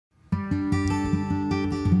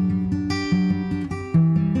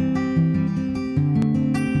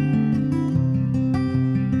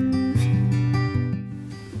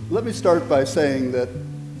Let me start by saying that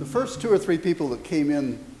the first 2 or 3 people that came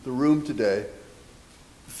in the room today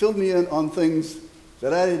filled me in on things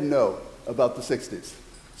that I didn't know about the 60s.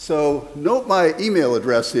 So note my email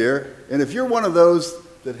address here, and if you're one of those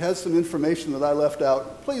that has some information that I left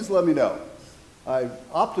out, please let me know. I'm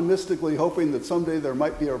optimistically hoping that someday there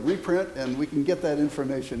might be a reprint and we can get that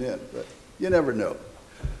information in, but you never know.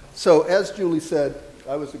 So as Julie said,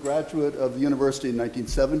 I was a graduate of the university in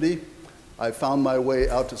 1970. I found my way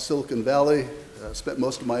out to Silicon Valley, spent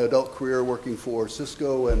most of my adult career working for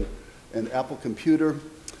Cisco and Apple Computer.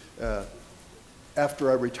 After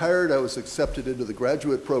I retired, I was accepted into the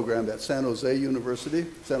graduate program at San Jose University,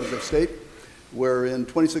 San Jose State, where in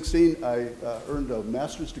 2016 I earned a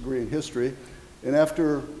master's degree in history. And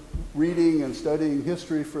after reading and studying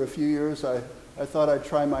history for a few years, I thought I'd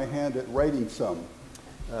try my hand at writing some.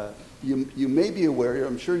 You may be aware,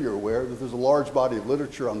 I'm sure you're aware, that there's a large body of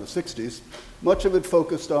literature on the 60s, much of it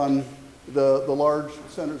focused on the large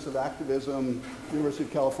centers of activism, University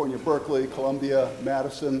of California, Berkeley, Columbia,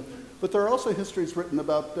 Madison, but there are also histories written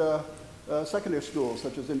about secondary schools,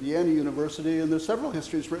 such as Indiana University, and there's several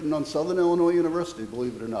histories written on Southern Illinois University,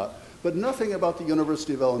 believe it or not, but nothing about the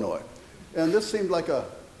University of Illinois. And this seemed like a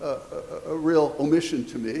real omission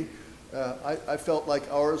to me. I felt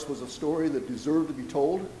like ours was a story that deserved to be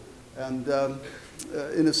told, and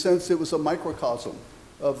in a sense, it was a microcosm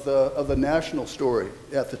of the national story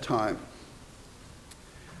at the time.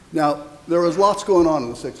 Now, there was lots going on in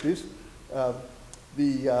the 60s.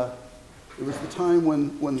 It was the time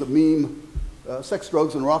when the meme sex,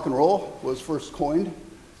 drugs, and rock and roll was first coined,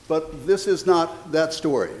 but this is not that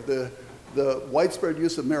story. The widespread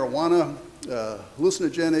use of marijuana,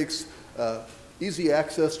 hallucinogenics, easy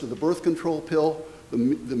access to the birth control pill, the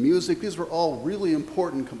music, these were all really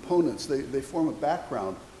important components. They form a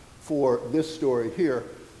background for this story here,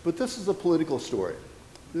 but this is a political story.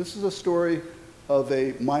 This is a story of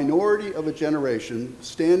a minority of a generation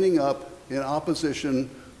standing up in opposition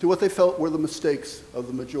to what they felt were the mistakes of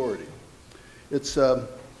the majority. It's a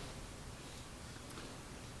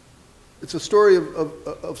story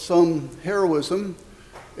of some heroism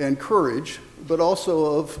and courage, but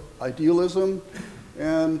also of idealism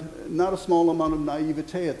and not a small amount of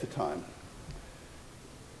naivete at the time.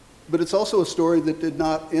 But it's also a story that did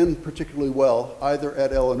not end particularly well, either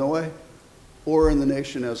at Illinois or in the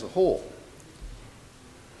nation as a whole.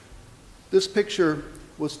 This picture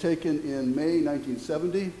was taken in May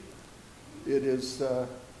 1970. It is the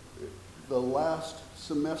last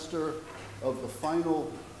semester of the final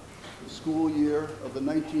school year of the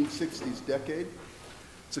 1960s decade.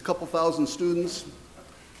 It's a couple thousand students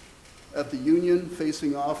at the Union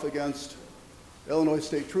facing off against Illinois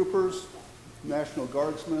State Troopers, National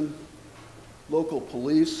Guardsmen, local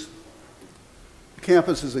police. The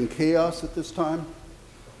campus is in chaos at this time.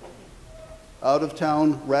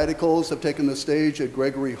 Out-of-town radicals have taken the stage at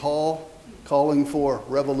Gregory Hall, calling for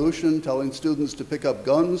revolution, telling students to pick up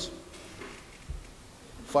guns.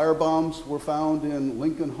 Firebombs were found in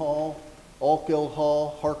Lincoln Hall, Altgeld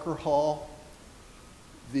Hall, Harker Hall.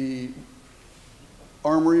 The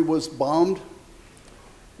Armory was bombed.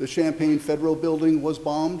 The Champaign Federal Building was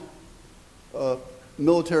bombed. A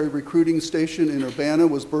military recruiting station in Urbana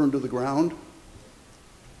was burned to the ground.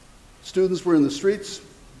 Students were in the streets,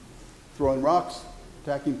 throwing rocks,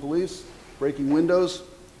 attacking police, breaking windows,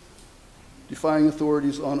 defying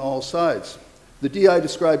authorities on all sides. The DI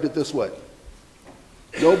described it this way: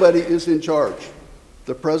 nobody is in charge.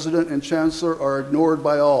 The president and chancellor are ignored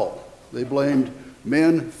by all. They blamed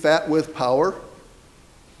men fat with power,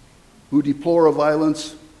 who deplore a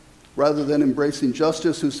violence rather than embracing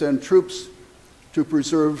justice, who send troops to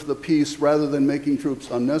preserve the peace rather than making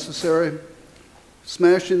troops unnecessary,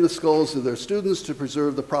 smashing the skulls of their students to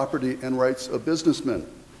preserve the property and rights of businessmen.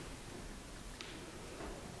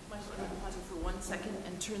 Michael, I'm going to pause you for 1 second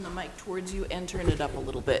and turn the mic towards you and turn it up a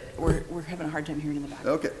little bit. We're having a hard time hearing in the back.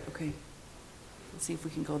 Okay. Okay. Let's see if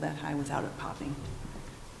we can go that high without it popping.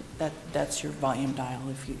 That's your volume dial.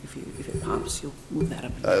 If it pops, you'll move that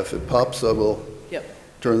up. If it pops, I will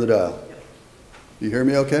turn the dial. Yep. You hear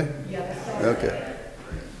me okay? Yes. Okay.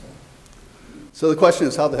 So the question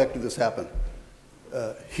is, how the heck did this happen?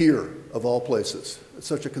 Here, of all places. It's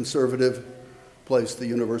such a conservative place, the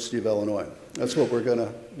University of Illinois. That's what we're going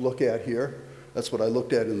to look at here. That's what I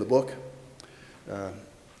looked at in the book.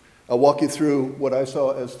 I'll walk you through what I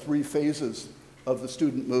saw as 3 phases of the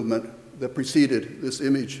student movement that preceded this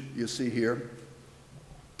image you see here.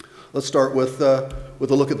 Let's start with a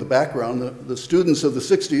look at the background. The students of the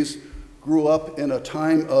 60s grew up in a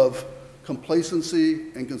time of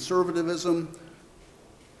complacency and conservatism.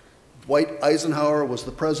 Dwight Eisenhower was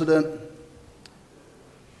the president.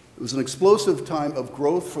 It was an explosive time of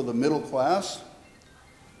growth for the middle class.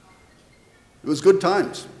 It was good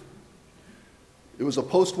times. It was a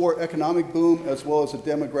post-war economic boom as well as a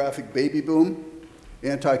demographic baby boom.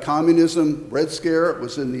 Anti-communism, Red Scare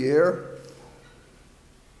was in the air.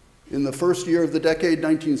 In the first year of the decade,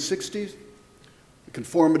 1960s, the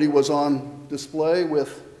conformity was on display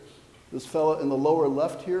with this fellow in the lower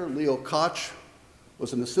left here, Leo Koch,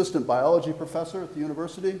 was an assistant biology professor at the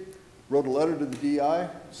university, wrote a letter to the DI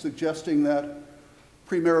suggesting that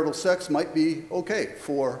premarital sex might be okay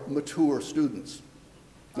for mature students.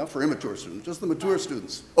 Not for immature students, just the mature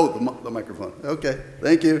students. Oh, the microphone. Okay,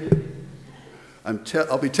 thank you.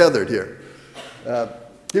 I'll be tethered here.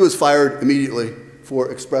 He was fired immediately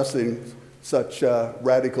for expressing such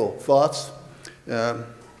radical thoughts. The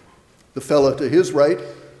fellow to his right,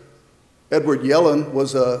 Edward Yellen,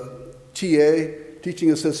 was a TA,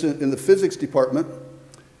 teaching assistant in the physics department.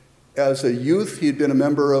 As a youth, he'd been a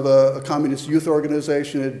member of a communist youth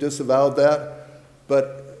organization, had disavowed that.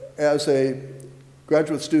 But as a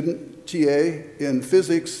graduate student, TA, in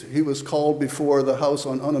physics, he was called before the House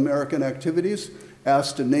on Un-American Activities,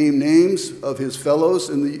 asked to name names of his fellows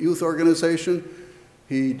in the youth organization.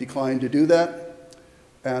 He declined to do that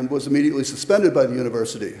and was immediately suspended by the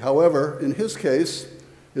university. However, in his case,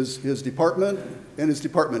 his department and his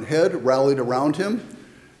department head rallied around him,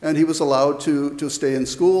 and he was allowed to stay in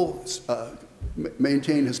school,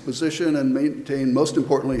 maintain his position, and maintain, most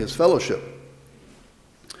importantly, his fellowship.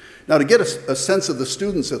 Now, to get a sense of the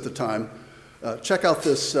students at the time, check out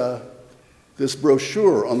this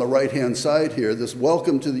brochure on the right-hand side here, this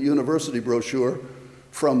Welcome to the University brochure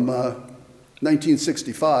from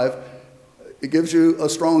 1965. It gives you a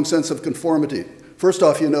strong sense of conformity. First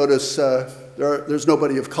off, you notice there's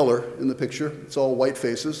nobody of color in the picture. It's all white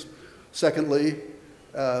faces. Secondly,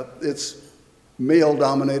 it's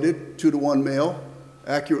male-dominated, 2-to-1 male,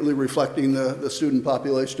 accurately reflecting the student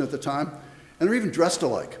population at the time. And they're even dressed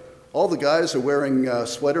alike. All the guys are wearing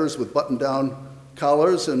sweaters with button-down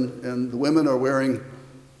collars, and the women are wearing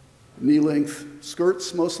knee-length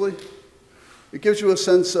skirts, mostly. It gives you a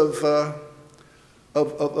sense of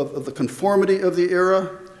the conformity of the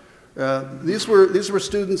era. These were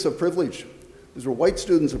students of privilege. These were white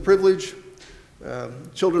students of privilege,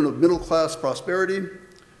 children of middle-class prosperity.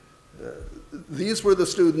 These were the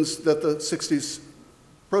students that the 60s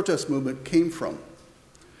protest movement came from.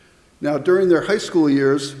 Now, during their high school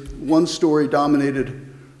years, one story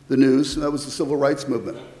dominated the news, and that was the civil rights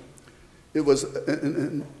movement. It was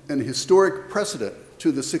an historic precedent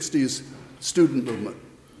to the 60s student movement.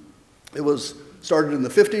 It was started in the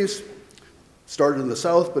 50s, started in the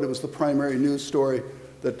South, but it was the primary news story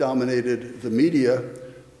that dominated the media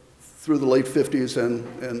through the late 50s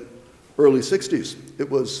and early 60s. It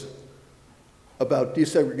was about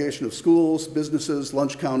desegregation of schools, businesses,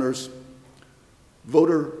 lunch counters,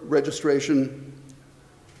 voter registration,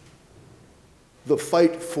 the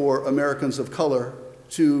fight for Americans of color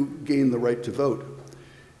to gain the right to vote.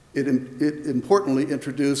 It importantly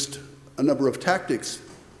introduced a number of tactics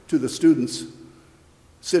to the students: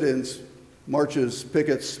 sit-ins, marches,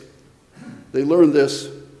 pickets. They learned this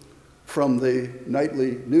from the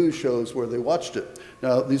nightly news shows where they watched it.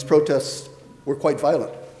 Now, these protests were quite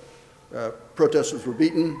violent. Protesters were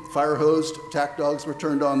beaten, fire hosed, attack dogs were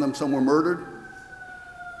turned on them, some were murdered.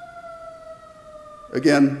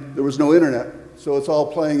 Again, there was no internet, so it's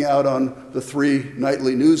all playing out on the 3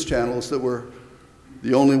 nightly news channels that were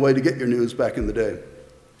the only way to get your news back in the day.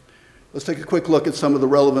 Let's take a quick look at some of the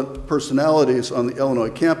relevant personalities on the Illinois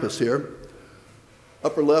campus here.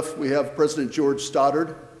 Upper left, we have President George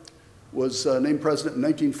Stoddard, was named president in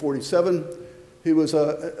 1947. He was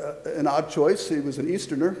an odd choice. He was an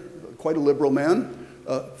Easterner, quite a liberal man,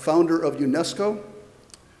 founder of UNESCO,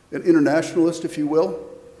 an internationalist, if you will.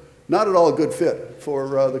 Not at all a good fit for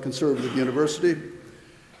the conservative university.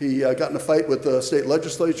 He got in a fight with the state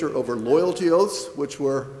legislature over loyalty oaths, which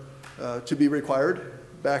were to be required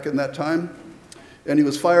back in that time. And he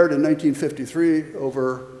was fired in 1953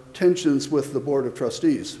 over tensions with the Board of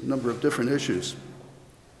Trustees, a number of different issues.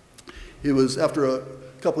 He was, after a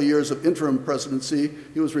couple of years of interim presidency,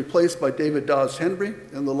 he was replaced by David Dawes Henry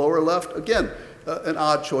in the lower left. Again, an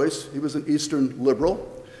odd choice. He was an Eastern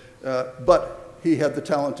liberal, but he had the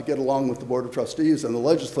talent to get along with the Board of Trustees and the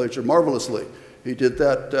legislature marvelously. He did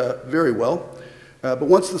that very well. But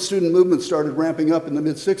once the student movement started ramping up in the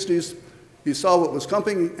mid-60s, he saw what was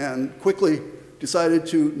coming and quickly decided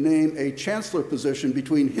to name a chancellor position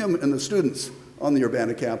between him and the students on the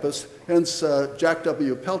Urbana campus. Hence, Jack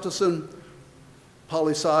W. Peltison,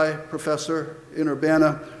 poli-sci professor in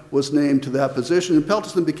Urbana, was named to that position. And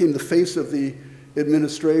Peltison became the face of the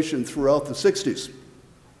administration throughout the 60s.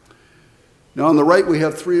 Now on the right we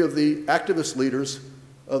have three of the activist leaders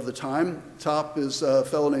of the time. Top is a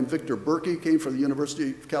fellow named Victor Berkey, came from the University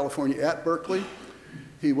of California at Berkeley.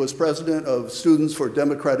 He was president of Students for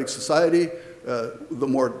Democratic Society, one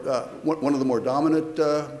of the more dominant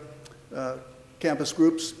campus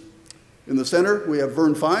groups. In the center, we have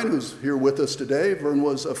Vern Fine, who's here with us today. Vern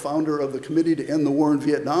was a founder of the Committee to End the War in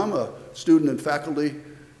Vietnam, a student and faculty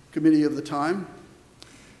committee of the time.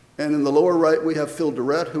 And in the lower right, we have Phil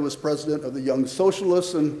Durrett, who was president of the Young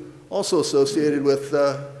Socialists and also associated with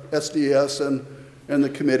SDS and the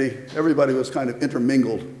committee. Everybody was kind of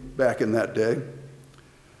intermingled back in that day.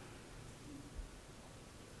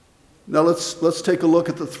 Now let's take a look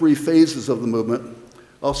at the three phases of the movement.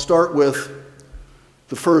 I'll start with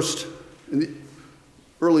the first. In the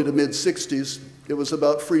early to mid-60s, it was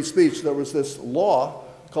about free speech. There was this law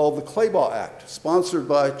called the Claybaugh Act, sponsored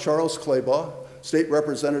by Charles Claybaugh, state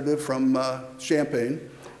representative from Champaign,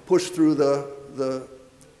 pushed through the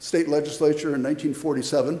state legislature in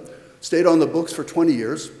 1947, stayed on the books for 20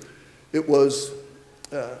 years. It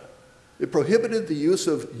prohibited the use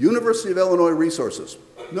of University of Illinois resources.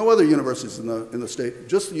 No other universities in the state,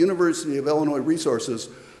 just the University of Illinois resources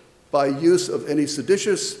by use of any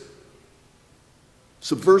seditious,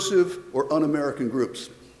 subversive, or un-American groups.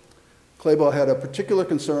 Claybaugh had a particular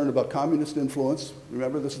concern about communist influence.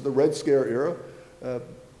 Remember, this is the Red Scare era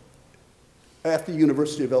at the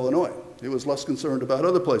University of Illinois. He was less concerned about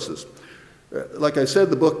other places. Like I said,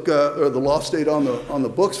 the law stayed on the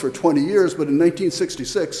books for 20 years, but in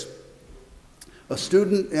 1966, a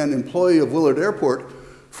student and employee of Willard Airport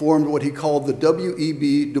formed what he called the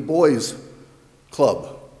W.E.B. Du Bois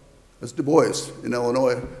Club. That's Du Bois in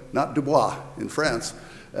Illinois, not Dubois in France,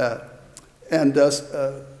 and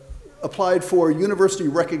applied for university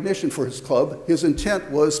recognition for his club. His intent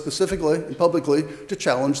was specifically and publicly to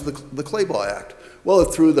challenge the Claybaugh Act. Well,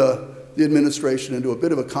 it threw the administration into a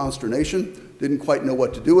bit of a consternation, didn't quite know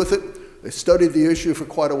what to do with it. They studied the issue for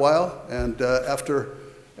quite a while, and after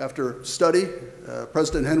study,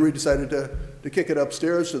 President Henry decided to kick it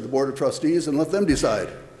upstairs to the Board of Trustees and let them decide.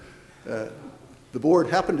 The board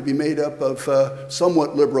happened to be made up of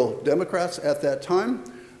somewhat liberal Democrats at that time.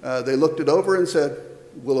 They looked it over and said,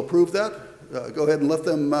 we'll approve that. Go ahead and let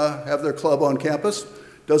them have their club on campus.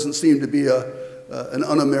 Doesn't seem to be an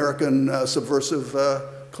un-American subversive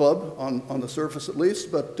club on the surface at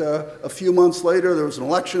least, but a few months later there was an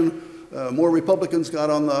election. More Republicans got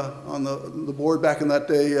on the board. Back in that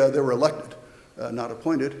day, they were elected, not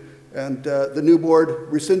appointed. And the new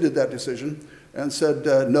board rescinded that decision and said,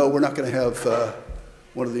 no, we're not going to have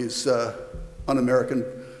one of these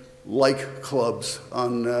un-American-like clubs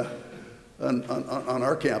on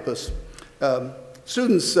our campus.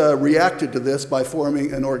 Students reacted to this by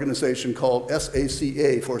forming an organization called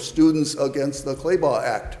SACA, for Students Against the Claybaugh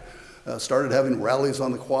Act. Started having rallies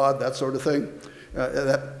on the quad, that sort of thing.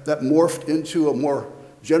 That morphed into a more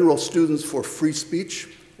general Students for Free Speech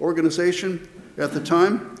organization at the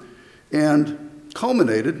time, and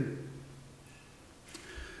culminated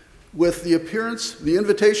with the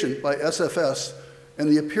invitation by SFS and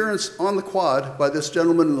the appearance on the quad by this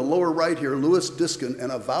gentleman in the lower right here, Louis Diskin,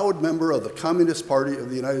 an avowed member of the Communist Party of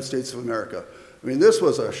the United States of America. I mean, this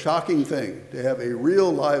was a shocking thing, to have a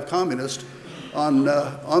real live communist on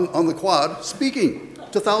the quad speaking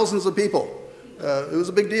to thousands of people. It was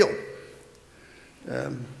a big deal.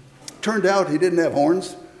 Turned out he didn't have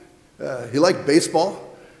horns. He liked baseball.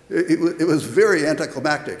 It was very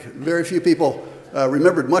anticlimactic. Very few people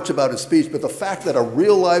remembered much about his speech, but the fact that a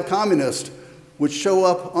real live communist would show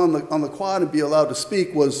up on the quad and be allowed to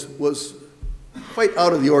speak was quite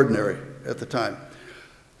out of the ordinary at the time.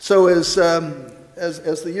 So as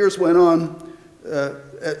the years went on,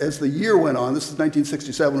 as the year went on, this is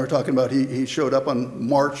 1967 we're talking about, he showed up on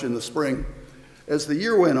March in the spring. As the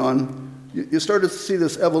year went on, you started to see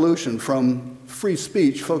this evolution from free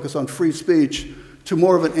speech, focus on free speech, to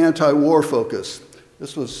more of an anti-war focus.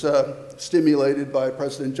 This was stimulated by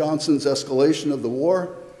President Johnson's escalation of the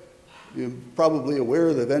war. You're probably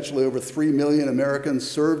aware that eventually over 3 million Americans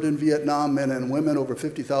served in Vietnam, men and women, over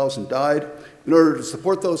 50,000 died. In order to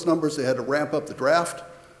support those numbers, they had to ramp up the draft.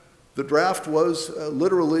 The draft was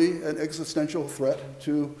literally an existential threat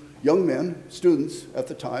to young men, students at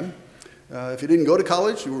the time. If you didn't go to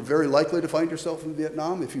college, you were very likely to find yourself in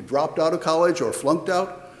Vietnam. If you dropped out of college or flunked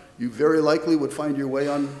out, you very likely would find your way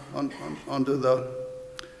onto the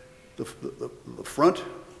front.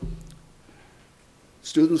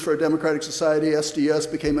 Students for a Democratic Society,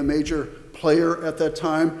 SDS, became a major player at that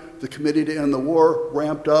time. The Committee to End the War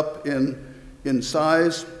ramped up in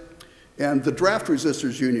size. And the Draft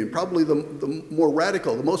Resisters Union, probably the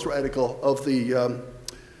most radical of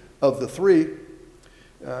of the three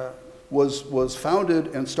was founded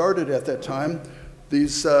and started at that time.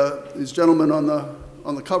 These gentlemen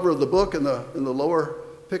on the cover of the book in the lower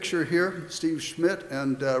picture here, Steve Schmidt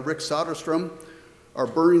and Rick Soderstrom, are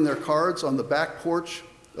burning their cards on the back porch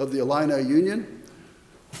of the Illini Union.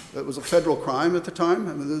 It was a federal crime at the time.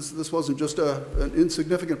 I mean, this wasn't just an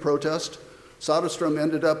insignificant protest. Soderstrom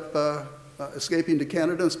ended up escaping to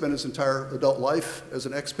Canada and spent his entire adult life as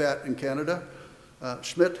an expat in Canada.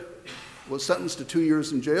 Schmidt was sentenced to 2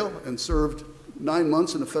 years in jail and served 9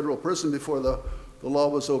 months in a federal prison before the law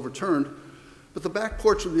was overturned. But the back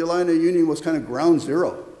porch of the Illini Union was kind of ground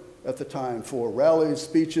zero at the time for rallies,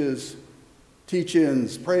 speeches,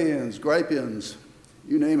 teach-ins, pray-ins, gripe-ins,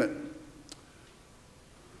 you name it.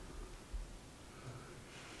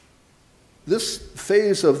 This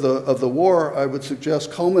phase of the war, I would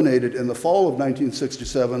suggest, culminated in the fall of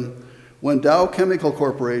 1967 when Dow Chemical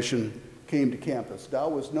Corporation came to campus. Dow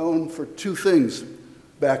was known for two things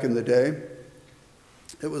back in the day.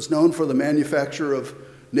 It was known for the manufacture of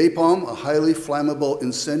napalm, a highly flammable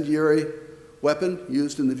incendiary weapon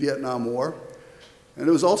used in the Vietnam War. And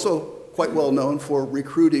it was also quite well known for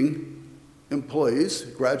recruiting employees,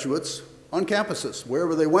 graduates, on campuses.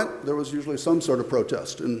 Wherever they went, there was usually some sort of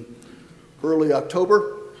protest. In early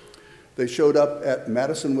October, they showed up at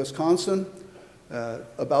Madison, Wisconsin.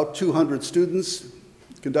 About 200 students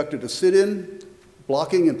conducted a sit-in,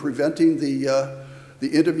 blocking and preventing the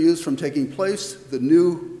interviews from taking place. The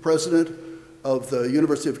new president of the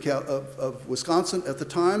University of Wisconsin at the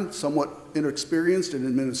time, somewhat inexperienced in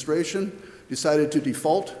administration, decided to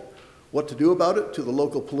default what to do about it to the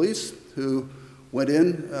local police, who went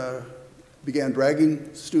in, began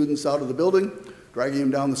dragging students out of the building, dragging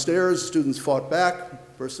them down the stairs. Students fought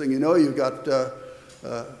back. First thing you know, you've got a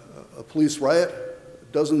police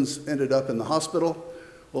riot. Dozens ended up in the hospital.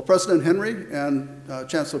 Well, President Henry and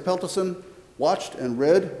Chancellor Pelteson watched and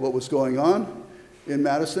read what was going on in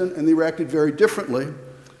Madison, and they reacted very differently.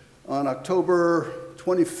 On October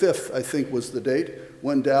 25th, I think was the date,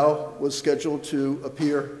 when Dow was scheduled to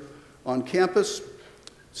appear on campus,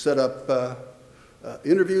 set up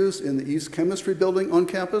interviews in the East Chemistry building on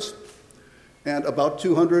campus, and about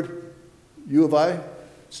 200 U of I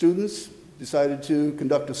students decided to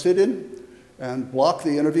conduct a sit-in and block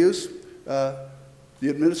the interviews. The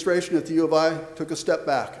administration at the U of I took a step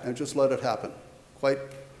back and just let it happen, quite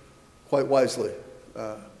wisely.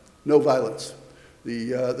 No violence.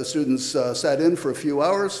 The students sat in for a few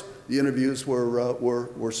hours. The interviews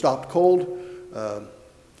were stopped cold.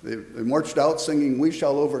 They marched out singing "We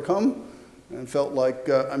Shall Overcome," and felt like,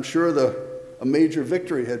 I'm sure, a major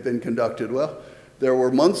victory had been conducted. Well, there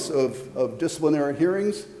were months of disciplinary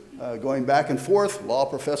hearings going back and forth. Law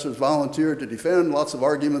professors volunteered to defend, lots of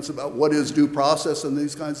arguments about what is due process and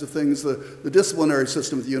these kinds of things. The disciplinary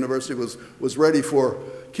system at the university was ready for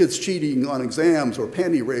kids cheating on exams or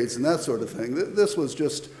panty raids and that sort of thing. This was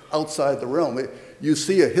just outside the realm. You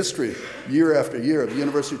see a history year after year of the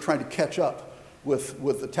university trying to catch up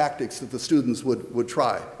with the tactics that the students would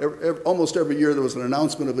try. Almost every year there was an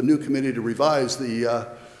announcement of a new committee to revise the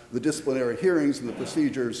disciplinary hearings and the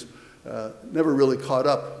procedures. Never really caught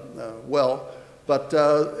up well. But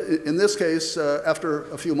in this case, after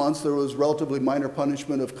a few months, there was relatively minor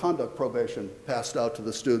punishment of conduct probation passed out to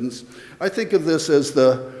the students. I think of this as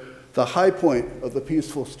the high point of the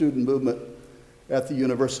peaceful student movement at the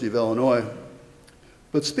University of Illinois.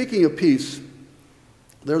 But speaking of peace,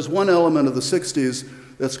 there's one element of the 60s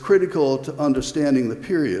that's critical to understanding the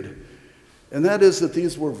period, and that is that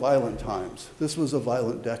these were violent times. This was a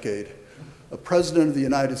violent decade. A president of the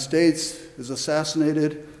United States is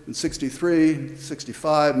assassinated in 63,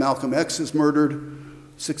 65, Malcolm X is murdered,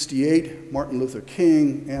 68, Martin Luther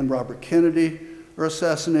King and Robert Kennedy are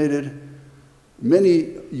assassinated.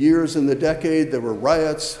 Many years in the decade, there were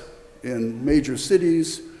riots in major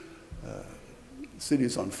cities,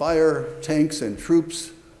 cities on fire, tanks and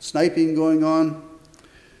troops, sniping going on.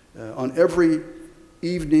 On every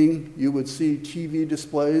evening, you would see TV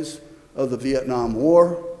displays of the Vietnam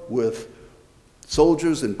War with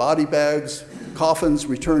soldiers in body bags, coffins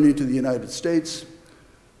returning to the United States.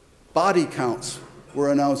 Body counts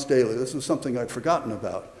were announced daily. This was something I'd forgotten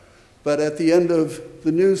about. But at the end of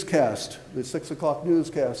the newscast, the 6 o'clock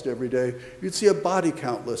newscast every day, you'd see a body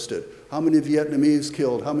count listed. How many Vietnamese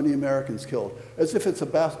killed, how many Americans killed, as if it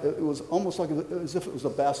was almost like as if it was a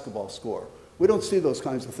basketball score. We don't see those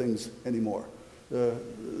kinds of things anymore.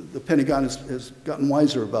 The Pentagon has gotten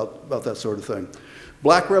wiser about that sort of thing.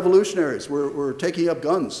 Black revolutionaries were taking up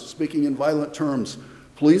guns, speaking in violent terms.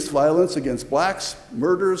 Police violence against blacks,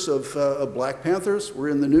 murders of Black Panthers were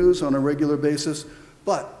in the news on a regular basis.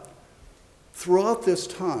 But Throughout this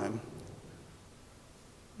time,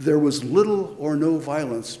 there was little or no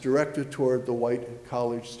violence directed toward the white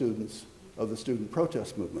college students of the student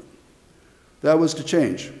protest movement. That was to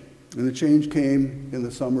change, and the change came in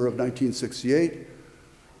the summer of 1968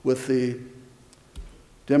 with the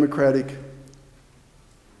Democratic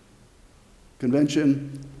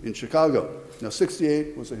Convention in Chicago. Now,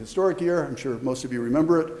 68 was a historic year. I'm sure most of you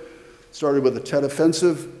remember it. It started with the Tet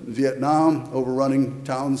Offensive in Vietnam, overrunning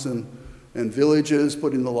towns and villages,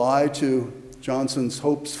 putting the lie to Johnson's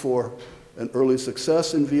hopes for an early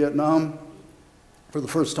success in Vietnam. For the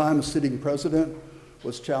first time, a sitting president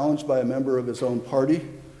was challenged by a member of his own party.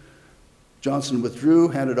 Johnson withdrew,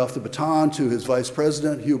 handed off the baton to his vice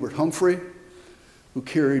president, Hubert Humphrey, who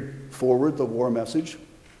carried forward the war message,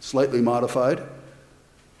 slightly modified.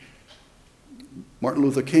 Martin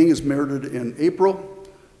Luther King is murdered in April.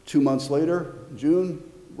 2 months later, June,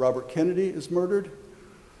 Robert Kennedy is murdered.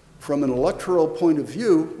 From an electoral point of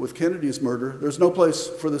view, with Kennedy's murder, there's no place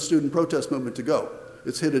for the student protest movement to go.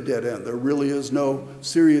 It's hit a dead end. There really is no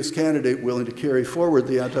serious candidate willing to carry forward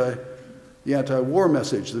the anti-war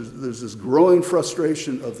message. There's this growing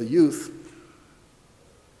frustration of the youth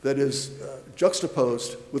that is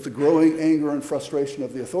juxtaposed with the growing anger and frustration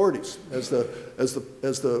of the authorities. As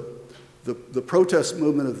the protest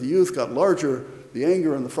movement of the youth got larger, the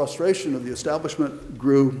anger and the frustration of the establishment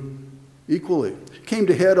grew equally. It came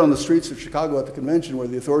to head on the streets of Chicago at the convention, where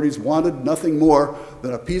the authorities wanted nothing more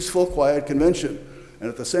than a peaceful, quiet convention. And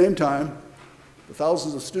at the same time, the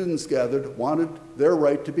thousands of students gathered wanted their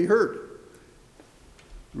right to be heard.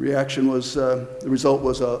 The result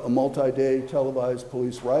was a multi-day televised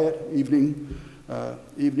police riot, evening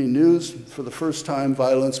news. For the first time,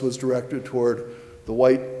 violence was directed toward the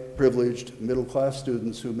white, privileged, middle-class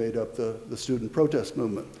students who made up the student protest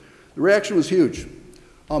movement. The reaction was huge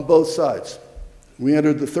on both sides. We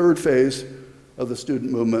entered the third phase of the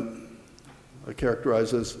student movement,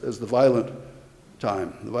 characterized as the violent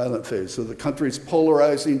time, the violent phase. So the country's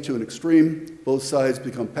polarizing to an extreme. Both sides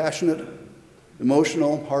become passionate,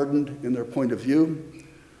 emotional, hardened in their point of view.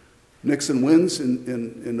 Nixon wins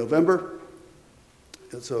in November.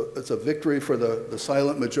 It's a victory for the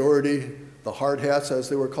silent majority, the hard hats as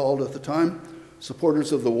they were called at the time,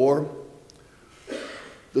 supporters of the war.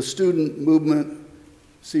 The student movement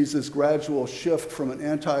sees this gradual shift from an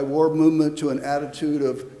anti-war movement to an attitude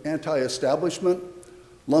of anti-establishment,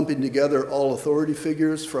 lumping together all authority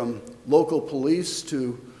figures from local police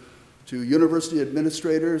to university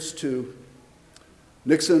administrators to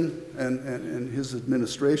Nixon and his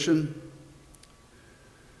administration.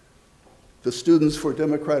 The Students for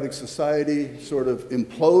Democratic Society sort of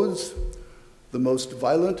implodes. The most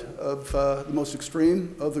violent the most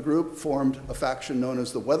extreme of the group formed a faction known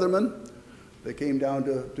as the Weathermen. They came down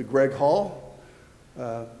to Greg Hall,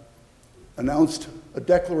 announced a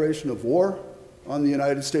declaration of war on the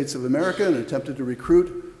United States of America and attempted to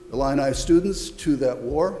recruit Illini students to that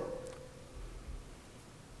war.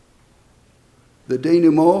 The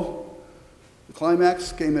denouement, the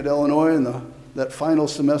climax, came at Illinois in that final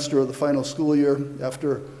semester of the final school year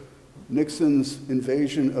after Nixon's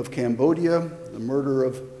invasion of Cambodia, the murder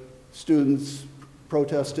of students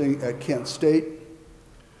protesting at Kent State,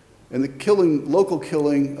 and the local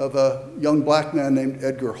killing of a young black man named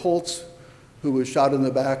Edgar Holtz, who was shot in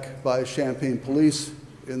the back by Champaign police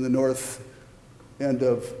in the north end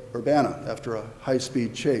of Urbana after a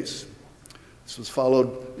high-speed chase. This was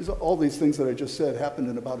followed, all these things that I just said happened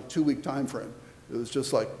in about a 2-week time frame. It was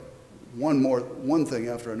just like one thing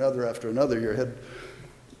after another. Your head,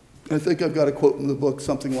 I think I've got a quote in the book,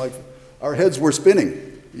 something like, our heads were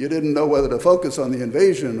spinning. You didn't know whether to focus on the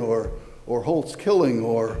invasion or Holt's killing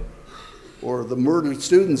or the murdered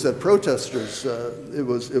students at protesters. It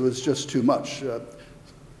was just too much.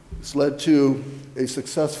 This led to a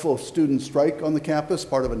successful student strike on the campus,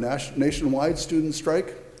 part of a nationwide student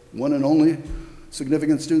strike, one and only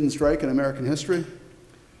significant student strike in American history,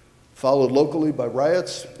 followed locally by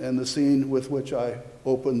riots and the scene with which I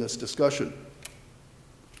open this discussion.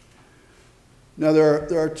 Now,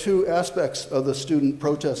 there are two aspects of the student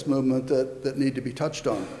protest movement that need to be touched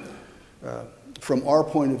on. From our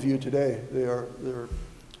point of view today, they're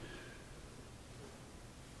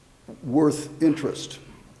worth interest.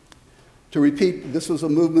 To repeat, this was a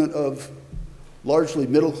movement of largely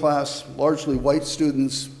middle class, largely white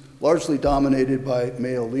students, largely dominated by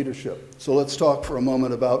male leadership. So let's talk for a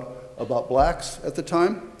moment about blacks at the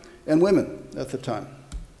time and women at the time.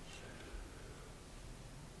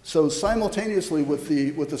 So simultaneously with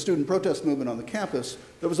the student protest movement on the campus,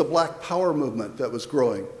 there was a black power movement that was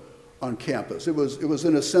growing on campus. It was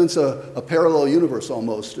in a sense a parallel universe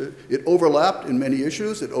almost. It overlapped in many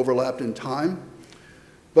issues, it overlapped in time,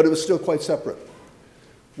 but it was still quite separate,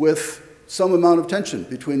 with some amount of tension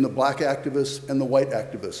between the black activists and the white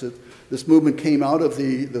activists. This movement came out of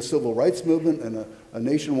the civil rights movement and a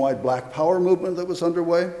nationwide black power movement that was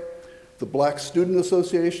underway. The Black Student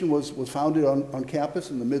Association was founded on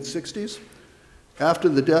campus in the mid-60s. After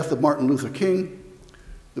the death of Martin Luther King,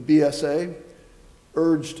 the BSA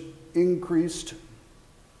urged increased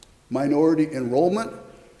minority enrollment.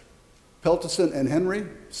 Peltison and Henry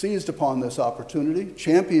seized upon this opportunity,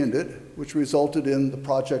 championed it, which resulted in the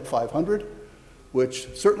Project 500,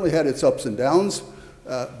 which certainly had its ups and downs,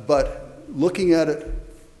 but looking at it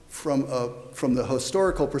from the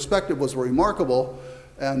historical perspective was a remarkable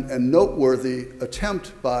and noteworthy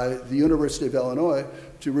attempt by the University of Illinois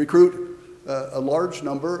to recruit a large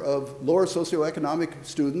number of lower socioeconomic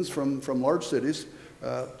students from large cities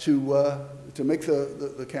to make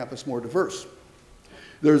the campus more diverse.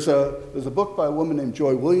 There's a book by a woman named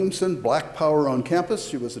Joy Williamson, Black Power on Campus.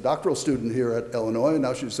 She was a doctoral student here at Illinois, and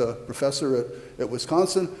now she's a professor at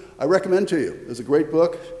Wisconsin. I recommend to you. It's a great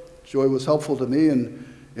book. Joy was helpful to me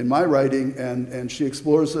in my writing, and she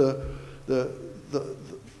explores the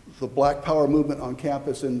Black Power movement on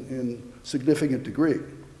campus in significant degree.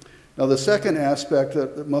 Now, the second aspect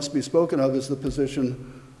that must be spoken of is the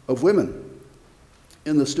position of women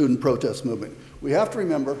in the student protest movement. We have to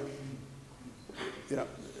remember, you know,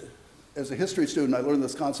 as a history student, I learned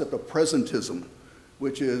this concept of presentism,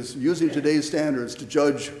 which is using today's standards to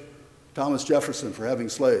judge Thomas Jefferson for having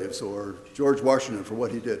slaves or George Washington for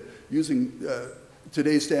what he did, using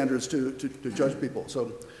today's standards to judge people.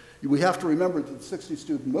 So we have to remember that the 60s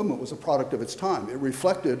student movement was a product of its time. It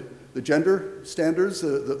reflected the gender standards,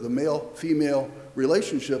 the male-female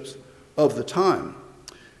relationships of the time.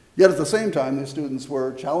 Yet at the same time, these students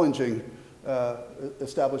were challenging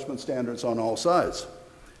establishment standards on all sides.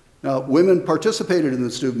 Now, women participated in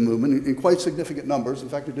the student movement in quite significant numbers. In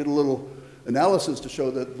fact, I did a little analysis to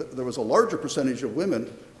show that there was a larger percentage of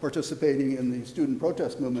women participating in the student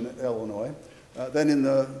protest movement at Illinois than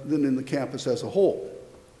in the campus as a whole.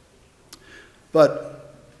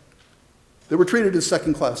 But they were treated as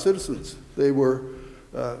second-class citizens. Their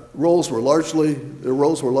roles were largely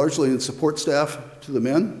in support staff to the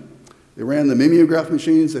men. They ran the mimeograph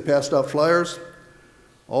machines, they passed out flyers.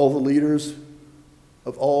 All the leaders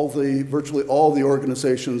of virtually all the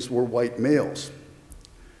organizations were white males.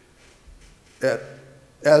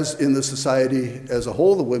 As in the society as a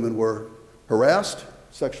whole, the women were harassed,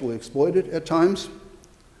 sexually exploited at times.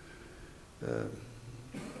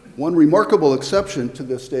 One remarkable exception to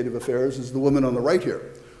this state of affairs is the woman on the right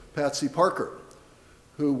here, Patsy Parker,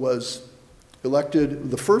 who was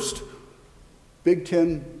elected the first Big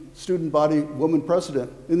Ten student body woman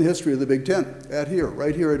president in the history of the Big Ten,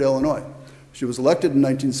 right here at Illinois. She was elected in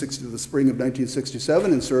the spring of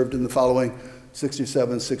 1967 and served in the following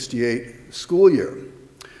 67-68 school year.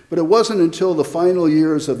 But it wasn't until the final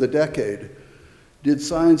years of the decade did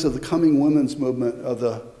signs of the coming women's movement of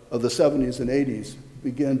the 70s and 80s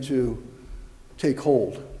begin to take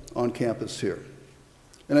hold on campus here.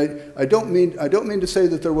 And I don't mean to say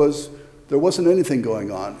that there wasn't anything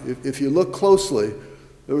going on. If you look closely,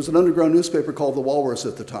 there was an underground newspaper called The Walrus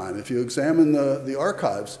at the time. If you examine the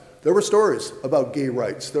archives, there were stories about gay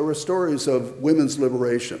rights. There were stories of women's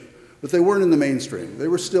liberation, but they weren't in the mainstream. They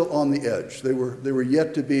were still on the edge. They were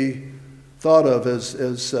yet to be thought of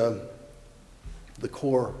as the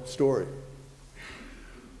core story.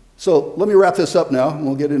 So let me wrap this up now, and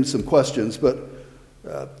we'll get into some questions. But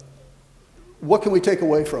what can we take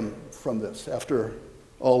away from this after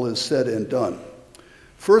all is said and done?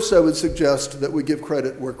 First, I would suggest that we give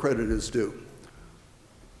credit where credit is due.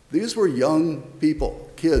 These were young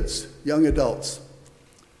people, kids, young adults,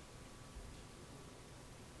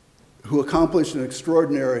 who accomplished an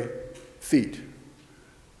extraordinary feat.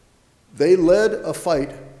 They led a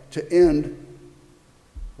fight to end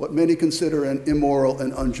what many consider an immoral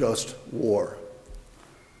and unjust war.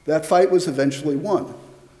 That fight was eventually won.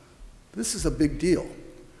 This is a big deal.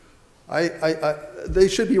 They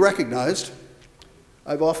should be recognized.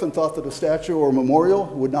 I've often thought that a statue or a memorial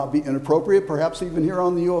would not be inappropriate, perhaps even here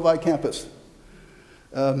on the U of I campus.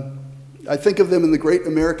 I think of them in the great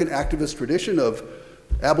American activist tradition of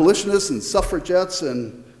abolitionists and suffragettes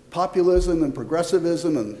and populism and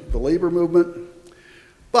progressivism and the labor movement.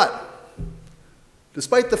 But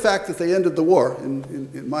despite the fact that they ended the war,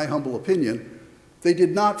 in my humble opinion, they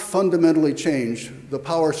did not fundamentally change the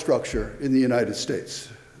power structure in the United States.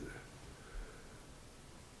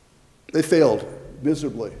 They failed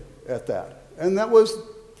miserably at that. And that was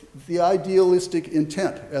the idealistic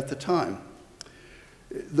intent at the time.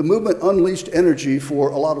 The movement unleashed energy for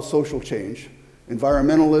a lot of social change,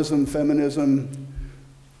 environmentalism, feminism,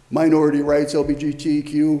 minority rights,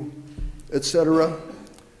 LGBTQ, etc.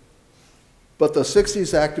 But the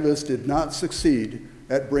 60s activists did not succeed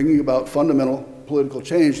at bringing about fundamental political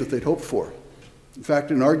change that they'd hoped for. In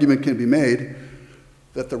fact, an argument can be made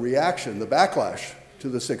that the reaction, the backlash to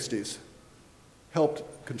the 60s helped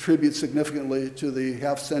contribute significantly to the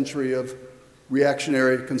half century of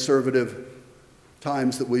reactionary, conservative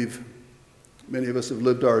times that many of us have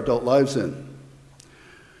lived our adult lives in.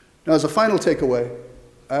 Now, as a final takeaway,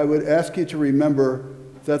 I would ask you to remember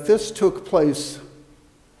that this took place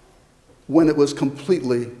when it was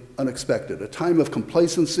completely unexpected, a time of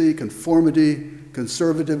complacency, conformity,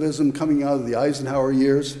 conservatism coming out of the Eisenhower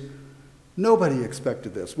years. Nobody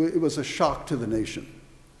expected this. It was a shock to the nation.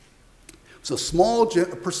 It's a small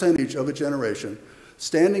percentage of a generation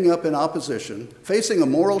standing up in opposition, facing a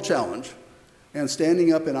moral challenge, and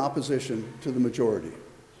standing up in opposition to the majority.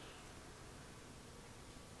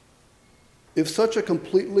 If such a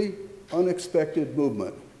completely unexpected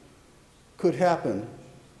movement could happen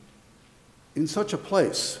in such a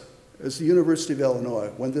place as the University of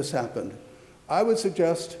Illinois when this happened, I would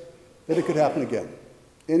suggest that it could happen again,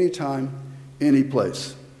 anytime, any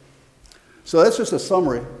place. So that's just a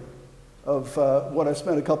summary of what I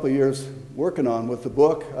spent a couple of years working on with the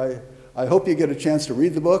book. I hope you get a chance to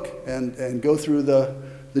read the book and go through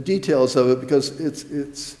the details of it, because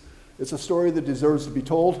it's a story that deserves to be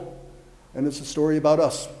told, and it's a story about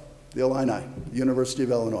us, the Illini, the University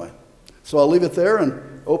of Illinois. So I'll leave it there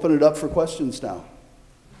and open it up for questions now.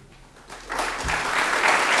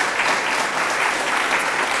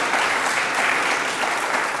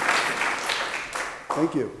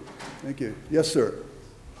 Thank you. Thank you. Yes, sir.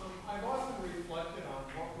 I've often reflected on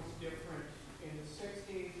what was different in the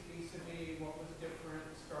 60s vis-a-vis what was different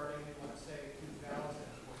starting in, let's say, 2000,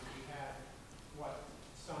 when we had what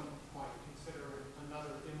some might consider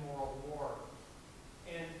another immoral war.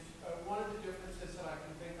 And one of the differences that I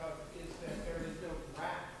can think of is that there is no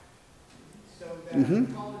draft. So that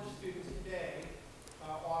college students today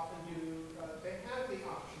often do, they have the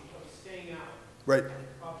option of staying out Right.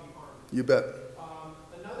 of the Army. You bet.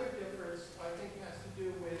 Another difference, I think, has to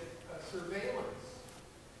do with surveillance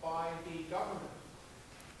by the government.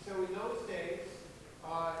 So in those days,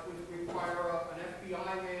 it would require an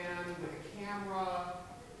FBI man with a camera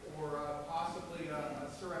or possibly a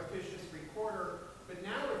surreptitious recorder. But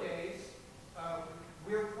nowadays,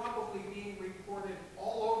 we're probably being recorded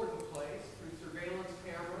all over the place through surveillance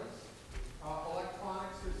cameras.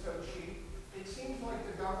 Electronics are so cheap. It seems like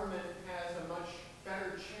the government has a much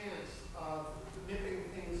better chance of nipping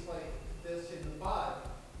things like this in the bud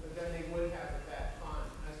than they would have at that time.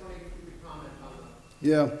 I was wondering if you could comment on that.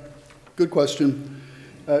 Yeah, good question.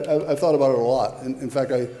 I thought about it a lot. In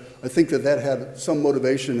fact, I think that had some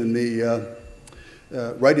motivation in me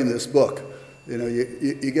writing this book. You know,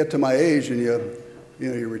 you get to my age and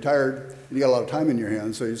you're retired and you got a lot of time in your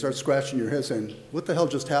hands, so you start scratching your head saying, what the hell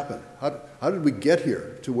just happened? How did we get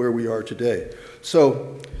here to where we are today?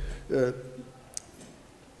 So, you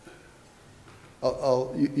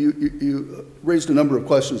raised a number of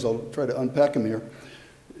questions. I'll try to unpack them here.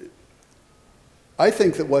 I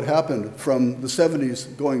think that what happened from the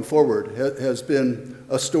 70s going forward has been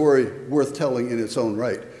a story worth telling in its own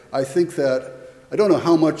right. I think that, I don't know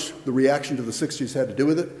how much the reaction to the 60s had to do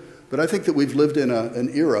with it, but I think that we've lived in an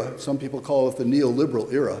era, some people call it the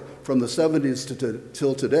neoliberal era, from the 70s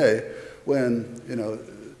till today, when, you know,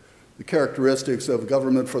 the characteristics of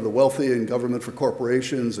government for the wealthy and government for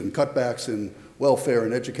corporations and cutbacks in welfare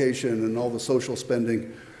and education and all the social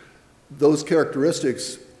spending, those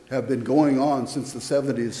characteristics have been going on since the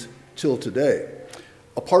 70s till today.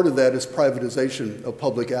 A part of that is privatization of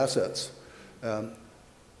public assets.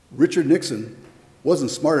 Richard Nixon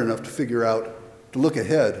wasn't smart enough to look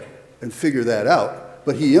ahead and figure that out,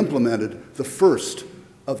 but he implemented the first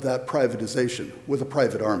of that privatization with a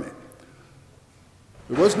private army.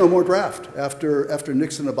 There was no more draft after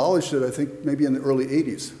Nixon abolished it, I think maybe in the early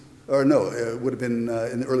 80s. Or no, it would have been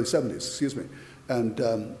in the early 70s, excuse me. And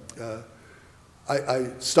I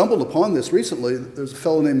stumbled upon this recently. There's a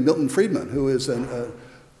fellow named Milton Friedman, who is an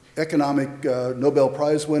economic Nobel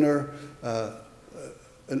Prize winner,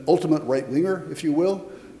 an ultimate right-winger, if you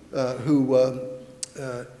will, who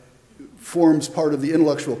forms part of the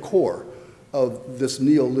intellectual core of this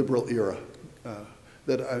neoliberal era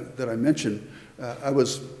that I mentioned. I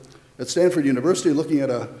was at Stanford University looking at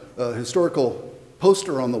a historical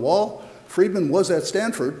poster on the wall. Friedman was at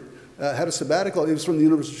Stanford, had a sabbatical. He was from the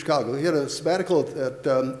University of Chicago. He had a sabbatical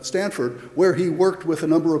at Stanford where he worked with a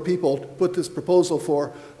number of people to put this proposal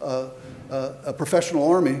for a professional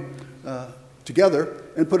army together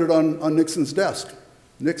and put it on Nixon's desk.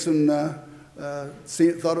 Nixon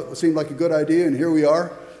thought it seemed like a good idea, and here we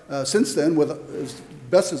are. Since then, with, as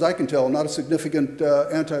best as I can tell, not a significant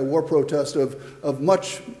anti-war protest of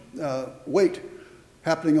much weight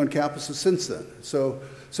happening on campuses since then.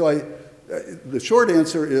 The short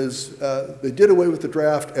answer is they did away with the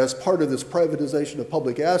draft as part of this privatization of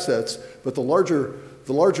public assets, but the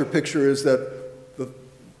larger picture is that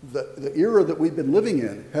the era that we've been living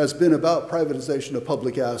in has been about privatization of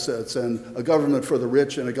public assets and a government for the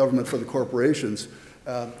rich and a government for the corporations.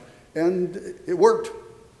 And it worked.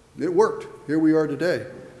 It worked. Here we are today.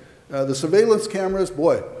 The surveillance cameras,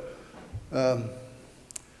 boy,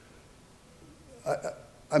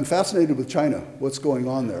 I'm fascinated with China, what's going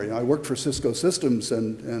on there. You know, I worked for Cisco Systems,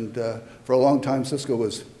 and for a long time Cisco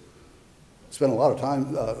spent a lot of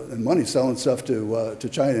time and money selling stuff to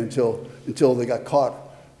China until they got caught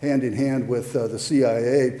hand in hand with the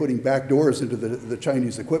CIA putting back doors into the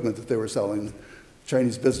Chinese equipment that they were selling.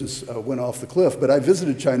 Chinese business went off the cliff. But I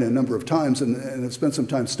visited China a number of times and have spent some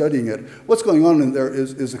time studying it. What's going on in there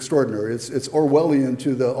is extraordinary. It's Orwellian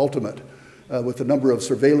to the ultimate, with the number of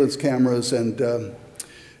surveillance cameras and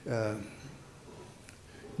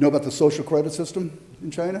know about the social credit system in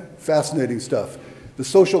China? Fascinating stuff. The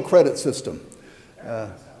social credit system.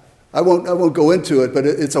 I won't go into it, but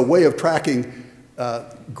it's a way of tracking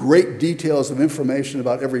great details of information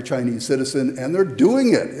about every Chinese citizen, and they're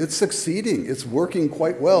doing it. It's succeeding. It's working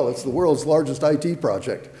quite well. It's the world's largest IT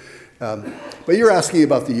project. But you're asking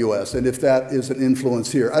about the US and if that is an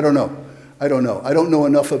influence here. I don't know. I don't know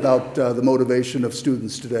enough about the motivation of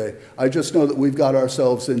students today. I just know that we've got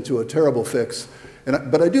ourselves into a terrible fix.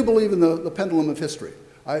 But I do believe in the pendulum of history.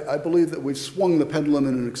 I believe that we've swung the pendulum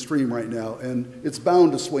in an extreme right now, and it's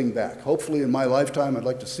bound to swing back. Hopefully in my lifetime, I'd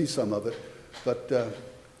like to see some of it. But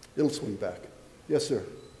it'll swing back. Yes, sir.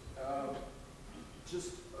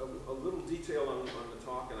 Just a little detail on the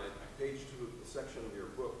talk, and I paged through the section of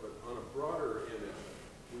your book, but on a broader image,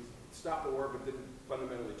 we stopped the war but didn't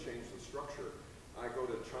fundamentally change the structure. I go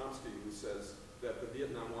to Chomsky, who says that the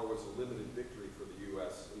Vietnam War was a limited victory for the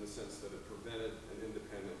U.S. in the sense that it prevented an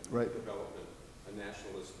independent development, a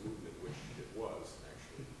nationalist movement, which it was,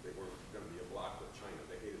 actually. They weren't going to be a bloc with China.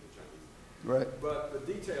 They hated the Chinese. Right. But the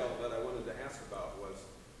detail that I wanted to ask about was,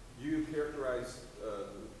 you characterized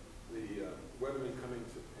the Weathermen coming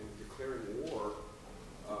to and declaring war,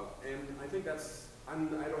 and I think that's, I don't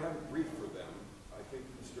have a brief for them. I think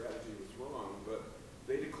the strategy was wrong, but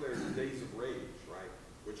they declared days of rage, right?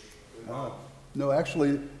 Which involved... No,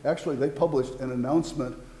 actually, they published an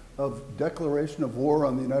announcement of declaration of war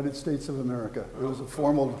on the United States of America. It was a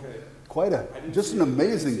formal, quite just an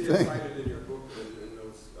amazing thing. I didn't see it cited in your book in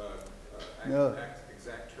those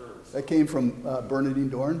exact terms. That came from Bernardine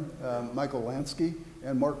Dorn, Michael Lansky,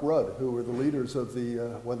 and Mark Rudd, who were the leaders of the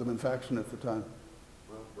Weatherman faction at the time.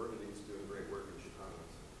 Well, Bernardine's doing great work in Chicago.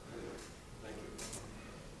 So anyway, thank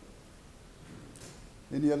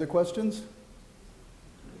you. Any other questions?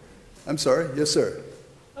 I'm sorry. Yes, sir.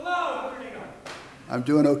 Hello, how are you doing? I'm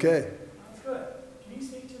doing okay. That's good. Can you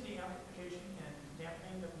speak to the amplification and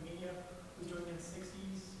dampening that the media was doing in the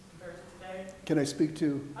 60s compared to today? Can I speak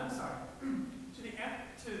to? I'm sorry.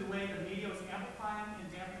 To the way the media was amplifying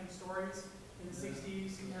and dampening stories in the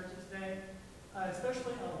 60s compared to today,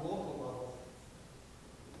 especially on a local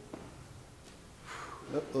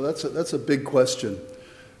level. Well, that's a big question.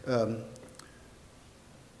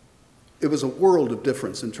 It was a world of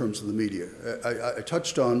difference in terms of the media. I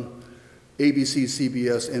touched on ABC,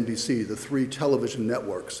 CBS, NBC, the three television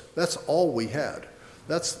networks. That's all we had.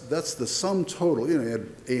 That's the sum total. You know, you had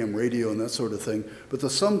AM radio and that sort of thing, but the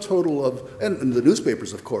sum total of, and the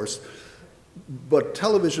newspapers, of course, but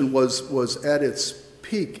television was at its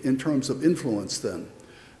peak in terms of influence then.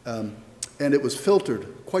 And it was filtered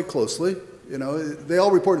quite closely. You know, they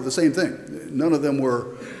all reported the same thing. None of them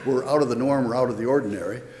were out of the norm or out of the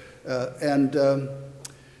ordinary. The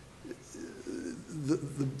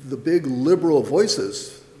big liberal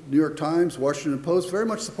voices, New York Times, Washington Post, very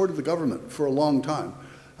much supported the government for a long time.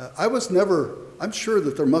 I'm sure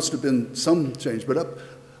that there must have been some change, but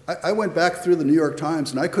I went back through the New York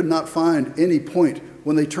Times and I could not find any point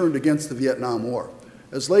when they turned against the Vietnam War.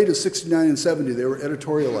 As late as 69 and 70, they were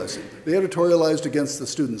editorializing. They editorialized against the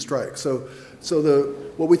student strike. So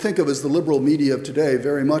what we think of as the liberal media of today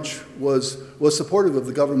very much was supportive of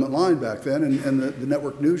the government line back then, and the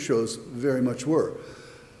network news shows very much were.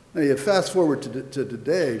 Now you fast forward to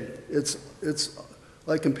today, it's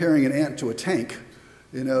like comparing an ant to a tank.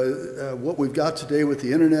 You know, what we've got today with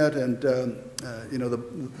the internet and, you know,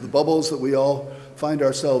 the bubbles that we all find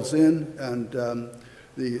ourselves in, and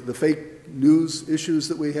the fake news issues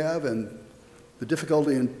that we have, and the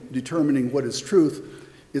difficulty in determining what is truth,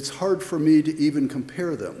 it's hard for me to even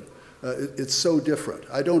compare them. It's so different.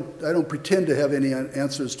 I don't pretend to have any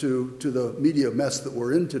answers to the media mess that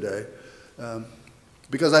we're in today,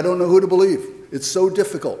 because I don't know who to believe. It's so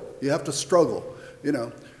difficult. You have to struggle. You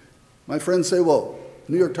know, my friends say, well,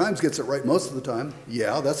 New York Times gets it right most of the time.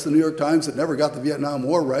 Yeah, that's the New York Times that never got the Vietnam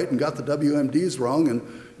War right and got the WMDs wrong and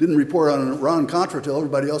didn't report on Iran-Contra till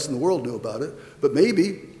everybody else in the world knew about it. But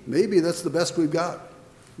maybe that's the best we've got.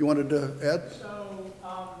 You wanted to add? So,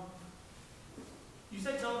 you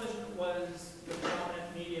said television was the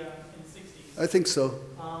dominant media in the 60s. I think so.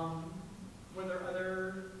 Were there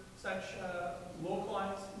other such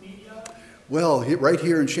localized media? Well, right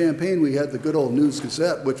here in Champaign, we had the good old News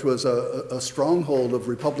Gazette, which was a stronghold of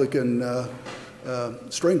Republican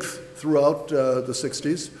strength throughout the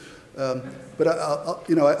 60s. But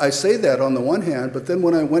you know, I say that on the one hand, but then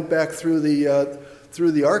when I went back through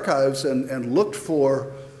the archives and looked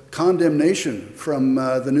for condemnation from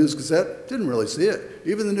the News Gazette, didn't really see it.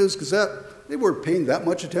 Even the News Gazette, they weren't paying that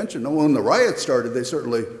much attention. When the riots started, they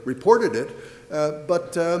certainly reported it,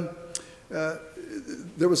 but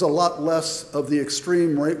there was a lot less of the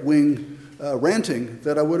extreme right-wing ranting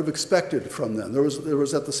that I would have expected from them. There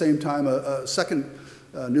was at the same time a second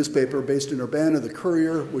newspaper based in Urbana, the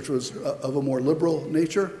Courier, which was of a more liberal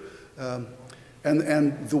nature,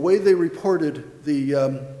 and the way they reported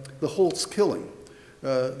the Holtz killing,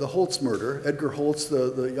 the Holtz murder, Edgar Holtz,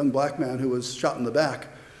 the young black man who was shot in the back,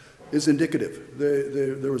 is indicative.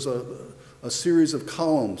 There was a series of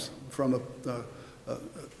columns from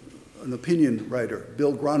an opinion writer,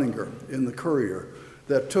 Bill Groninger, in the Courier,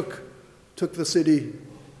 that took the city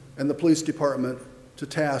and the police department to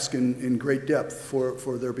task in great depth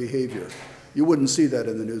for their behavior. You wouldn't see that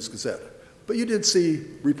in the News Gazette. But you did see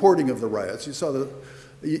reporting of the riots. You saw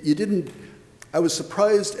you didn't, I was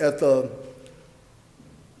surprised at the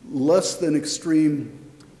less than extreme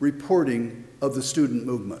reporting of the student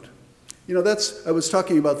movement. You know, I was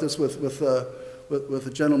talking about this with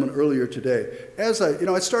a gentleman earlier today. As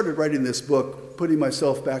I started writing this book, putting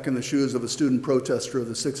myself back in the shoes of a student protester of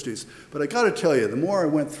the 60s. But I got to tell you, the more I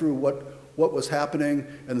went through what was happening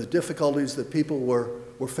and the difficulties that people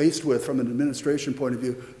were faced with from an administration point of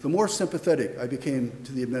view, the more sympathetic I became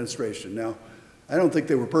to the administration. Now, I don't think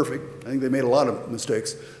they were perfect. I think they made a lot of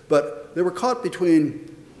mistakes. But they were caught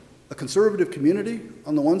between a conservative community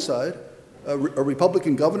on the one side, a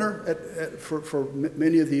Republican governor for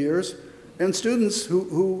many of the years, and students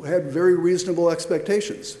who had very reasonable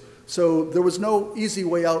expectations. So there was no easy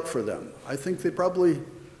way out for them. I think they probably,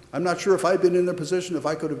 I'm not sure if I'd been in their position, if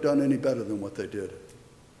I could have done any better than what they did.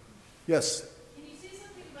 Yes? Can you say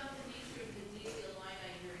something about the nature of the daily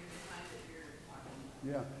Illini during the time that you're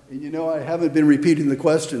talking about? Yeah, and you know, I haven't been repeating the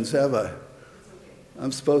questions, have I? It's okay.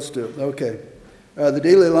 I'm supposed to, okay. The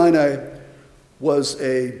Daily Illini was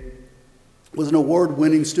an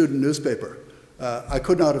award-winning student newspaper. I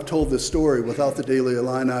could not have told this story without the Daily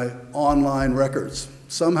Illini online records.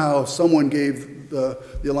 Somehow, someone gave the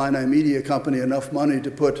Illini Media Company enough money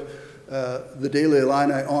to put the Daily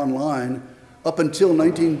Illini online up until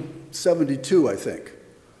 1972, I think.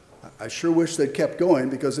 I sure wish they'd kept going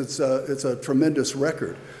because it's a tremendous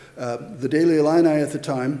record. The Daily Illini at the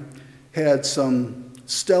time had some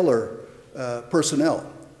stellar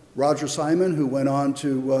personnel. Roger Simon, who went on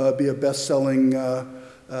to be a best-selling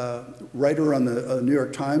writer on the New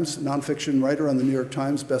York Times, nonfiction writer on the New York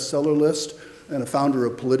Times bestseller list, and a founder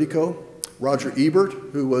of Politico. Roger Ebert,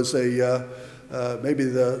 who was maybe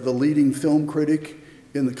the leading film critic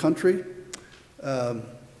in the country. Dan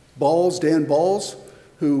Balls,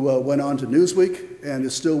 who went on to Newsweek and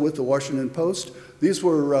is still with the Washington Post. These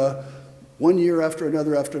were one year after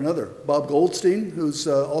another. Bob Goldstein, who's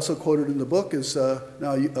also quoted in the book, is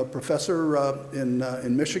now a professor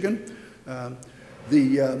in Michigan.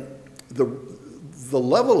 The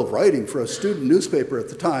level of writing for a student newspaper at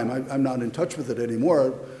the time, I'm not in touch with it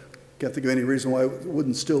anymore, I can't think of any reason why it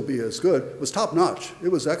wouldn't still be as good, was top-notch. It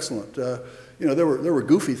was excellent. You know, there were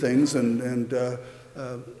goofy things and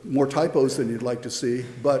more typos than you'd like to see,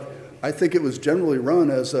 but I think it was generally run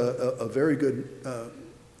as a very good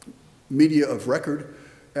media of record,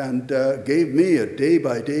 and gave me a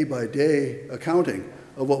day-by-day accounting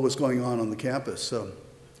of what was going on the campus. So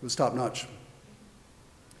it was top-notch.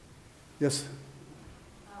 Yes?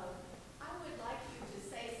 I would like you to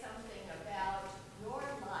say something about your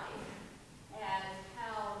life and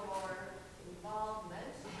how your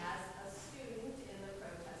involvement as a student in the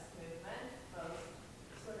protest movement, both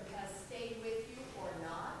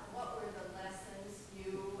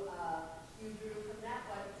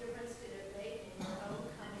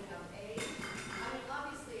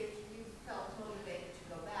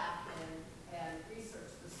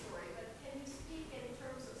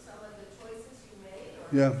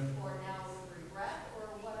Yeah. or now with regret, or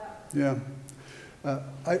whatever? Yeah.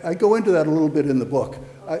 I go into that a little bit in the book.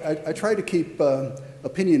 I try to keep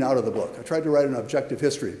opinion out of the book. I tried to write an objective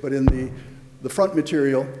history, but in the front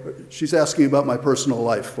material, she's asking about my personal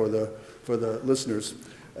life for the listeners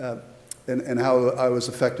and how I was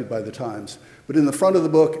affected by the times. But in the front of the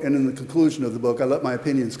book and in the conclusion of the book, I let my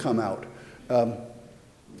opinions come out.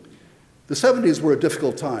 The 70s were a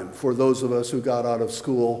difficult time for those of us who got out of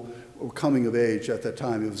school or coming of age at that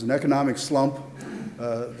time. It was an economic slump.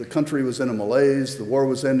 The country was in a malaise. The war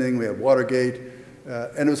was ending. We had Watergate.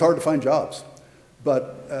 And it was hard to find jobs.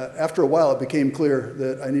 But after a while, it became clear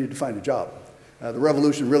that I needed to find a job. The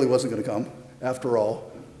revolution really wasn't going to come, after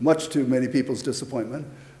all, much to many people's disappointment.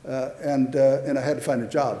 And I had to find a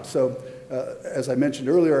job. So as I mentioned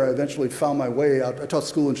earlier, I eventually found my way out. I taught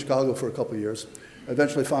school in Chicago for a couple of years. I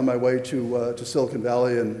eventually found my way to Silicon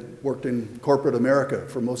Valley and worked in corporate America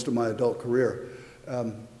for most of my adult career.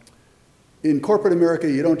 In corporate America,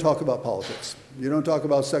 you don't talk about politics. You don't talk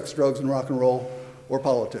about sex, drugs, and rock and roll or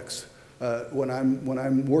politics. When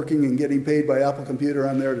I'm working and getting paid by Apple Computer,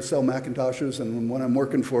 I'm there to sell Macintoshes, and when I'm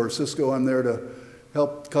working for Cisco, I'm there to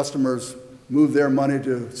help customers move their money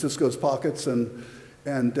to Cisco's pockets, and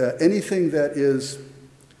anything that is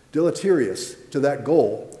deleterious to that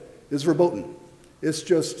goal is verboten. It's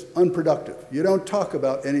just unproductive. You don't talk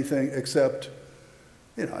about anything except,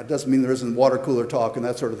 you know, it doesn't mean there isn't water cooler talk and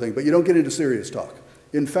that sort of thing, but you don't get into serious talk.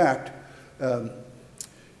 In fact,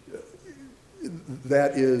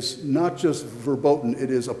 that is not just verboten,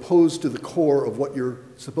 it is opposed to the core of what you're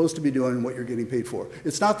supposed to be doing and what you're getting paid for.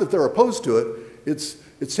 It's not that they're opposed to it,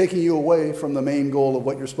 it's taking you away from the main goal of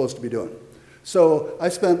what you're supposed to be doing. So I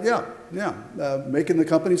spent, making the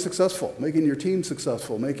company successful, making your team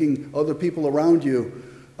successful, making other people around you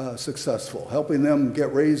successful, helping them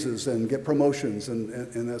get raises and get promotions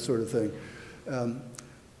and that sort of thing.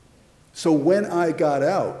 So when I got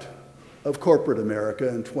out of corporate America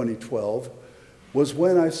in 2012 was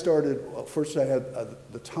when I started, well, first I had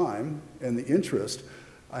the time and the interest.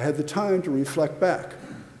 I had the time to reflect back.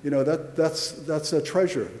 You know, that's a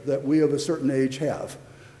treasure that we of a certain age have.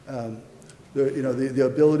 The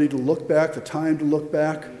ability to look back, the time to look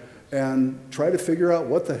back, and try to figure out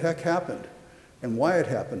what the heck happened and why it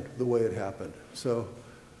happened the way it happened. So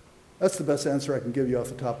that's the best answer I can give you off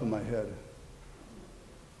the top of my head.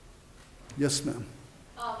 Yes, ma'am.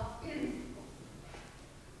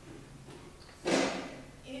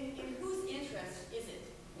 In whose interest is it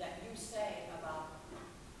that you say about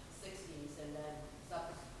 60s and then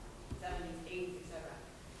 70s, 80s, etc.,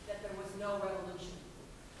 that there was no revolution?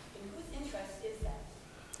 In whose interest is that?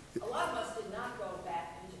 A lot of us did not go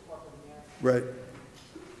back into corporate America. Right.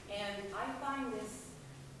 And I find this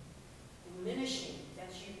diminishing that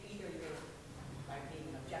you either by being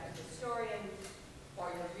an objective historian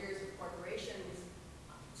or your years of corporations,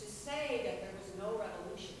 to say that there was no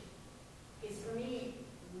revolution is for me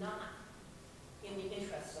not in the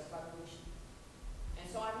interests of revolution. And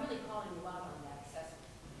so I'm really calling you out on that assessment.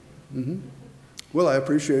 Mm-hmm. Well, I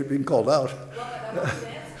appreciate being called out. Well,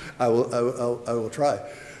 I will try.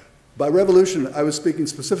 By revolution, I was speaking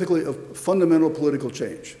specifically of fundamental political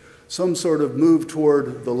change, some sort of move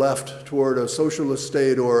toward the left, toward a socialist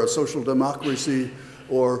state or a social democracy,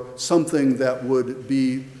 or something that would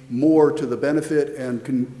be more to the benefit and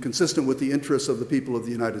consistent with the interests of the people of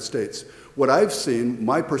the United States. What I've seen,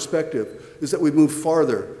 my perspective, is that we've moved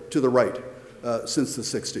farther to the right since the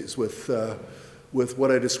 60s with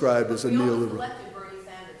what I described as a neoliberal. We almost elected Bernie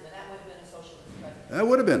Sanders, and that would have been a socialist president. That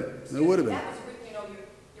would have been. That would have been. That was, you know,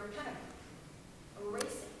 you're kind of erasing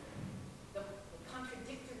the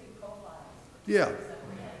contradictory profiles. Yeah.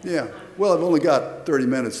 Yeah. Well, I've only got 30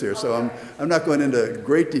 minutes here, so I'm not going into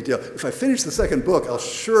great detail. If I finish the second book, I'll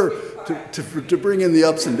sure to bring in the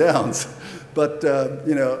ups and downs. But,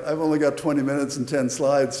 you know, I've only got 20 minutes and 10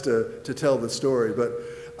 slides to tell the story. But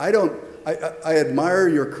I admire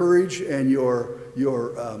your courage and your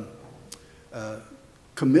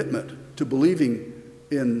commitment to believing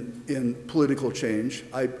in political change.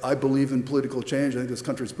 I believe in political change. I think this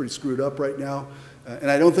country's pretty screwed up right now. And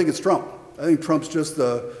I don't think it's Trump. I think Trump's just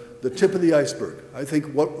the tip of the iceberg. I think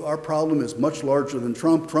what our problem is much larger than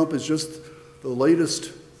Trump. Trump is just the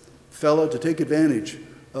latest fella to take advantage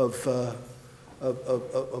of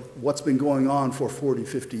what's been going on for 40,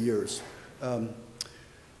 50 years.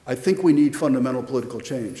 I think we need fundamental political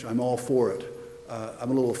change. I'm all for it. I'm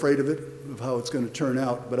a little afraid of it, of how it's going to turn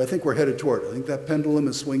out, but I think we're headed toward it. I think that pendulum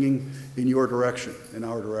is swinging in your direction, in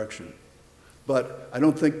our direction. But I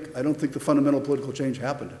don't think the fundamental political change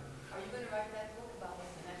happened. Are you going to write that book about what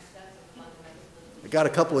the next steps of fundamental political change? I got a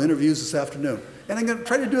couple of interviews this afternoon. And I'm going to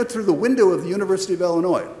try to do it through the window of the University of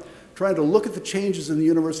Illinois, trying to look at the changes in the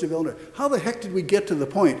University of Illinois. How the heck did we get to the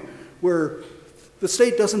point where the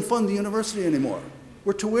state doesn't fund the university anymore?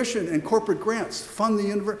 Where tuition and corporate grants fund the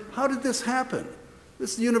university? How did this happen?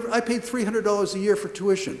 I paid $300 a year for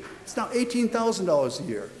tuition. It's now $18,000 a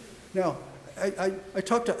year. Now, I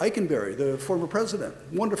talked to Eikenberry, the former president,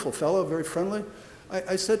 wonderful fellow, very friendly.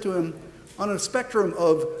 I said to him, on a spectrum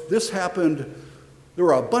of this happened, there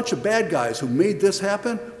were a bunch of bad guys who made this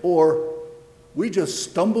happen, or we just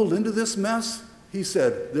stumbled into this mess, he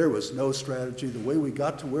said, there was no strategy. The way we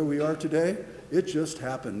got to where we are today, it just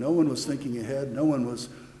happened. No one was thinking ahead. No one was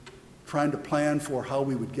trying to plan for how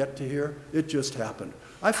we would get to here. It just happened.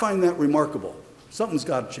 I find that remarkable. Something's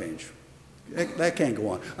got to change. That can't go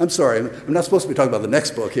on. I'm sorry, I'm not supposed to be talking about the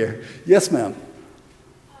next book here. Yes, ma'am.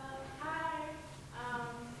 Hi.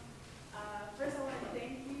 First I want to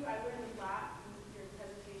thank you. I learned a lot from your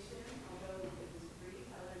presentation, although it was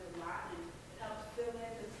brief. I learned a lot, and it helped fill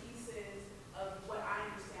in the pieces of what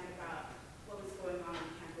I understand about what was going on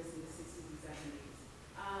campus in the 60s and 70s.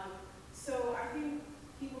 So I think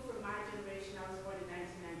people from my generation, I was born in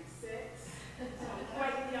 1996, so I'm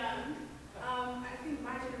quite young. I think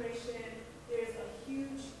my generation, there's a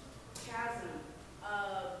huge chasm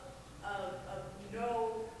of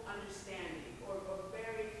no understanding or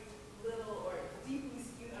very little or deeply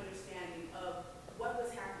skewed understanding of what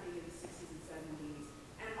was happening in the 60s and 70s,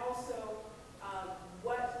 and also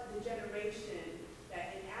what the generation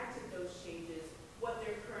that enacted those changes, what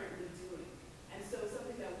they're currently doing. And so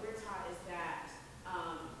something that we're taught is that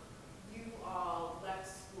you all left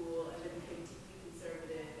school and then became deeply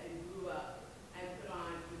conservative and grew up and put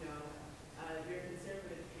on, your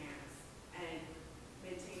conservative pants and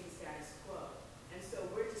maintained the status quo. And so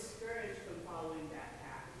we're discouraged from following that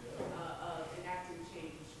path of enacting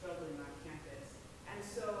change and struggling on campus. And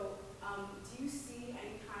so do you see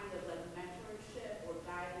any kind of like mentorship or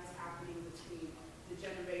guidance happening between the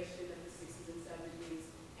generation of the 60s and 70s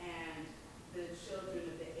and the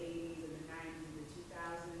children of the 80s and the 90s and the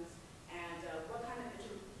 2000s? And what kind of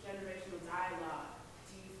intergenerational dialogue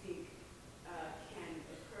do you think can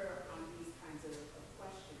occur on these kinds of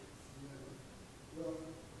questions? Well,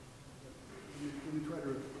 let me try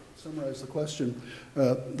to summarize the question.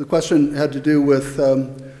 The question had to do with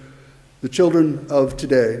the children of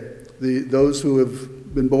today, those who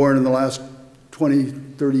have been born in the last 20,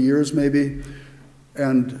 30 years maybe,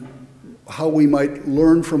 and how we might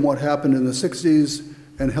learn from what happened in the 60s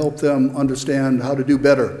and help them understand how to do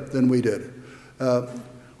better than we did.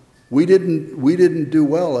 We didn't do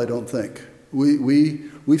well, I don't think.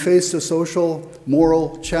 We faced a social,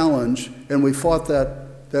 moral challenge, and we fought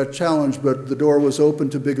that challenge, but the door was open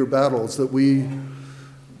to bigger battles that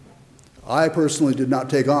I personally did not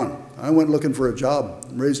take on. I went looking for a job,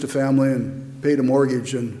 raised a family, and paid a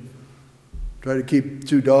mortgage, and tried to keep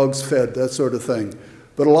 2 dogs fed, that sort of thing.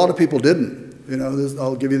 But a lot of people didn't.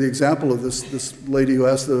 I'll give you the example of this lady who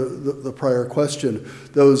asked the prior question.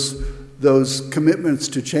 Those commitments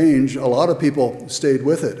to change, a lot of people stayed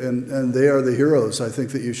with it, and they are the heroes I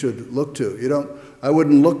think that you should look to. I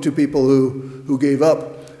wouldn't look to people who gave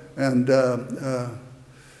up and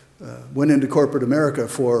went into corporate America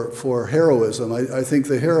for heroism. I think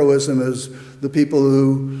the heroism is the people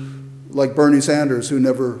who, like Bernie Sanders, who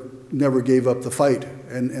never gave up the fight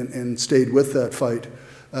and stayed with that fight.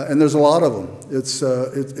 And there's a lot of them.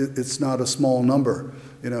 It's not a small number.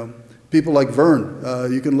 People like Vern.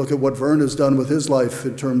 You can look at what Vern has done with his life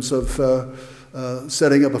in terms of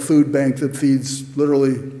setting up a food bank that feeds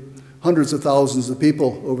literally hundreds of thousands of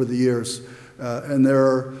people over the years. And there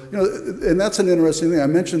are, and that's an interesting thing. I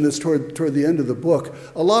mentioned this toward the end of the book.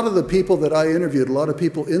 A lot of the people that I interviewed, a lot of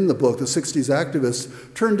people in the book, the 60s activists,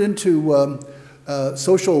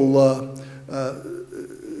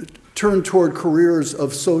 turned toward careers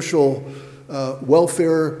of social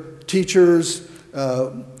welfare, teachers,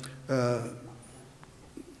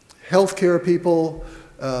 healthcare people,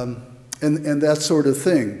 and that sort of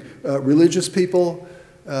thing. Religious people,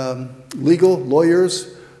 legal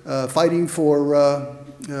lawyers, fighting for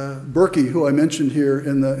Berkey, who I mentioned here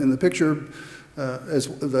in the picture as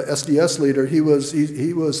the SDS leader. He was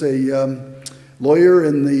a lawyer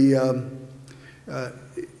in the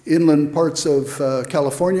inland parts of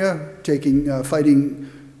California, fighting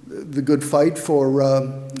the good fight for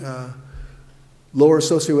lower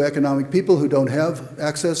socioeconomic people who don't have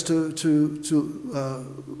access to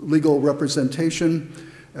legal representation.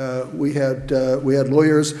 We had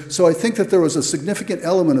lawyers. So I think that there was a significant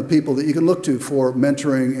element of people that you can look to for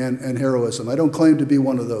mentoring and heroism. I don't claim to be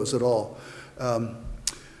one of those at all.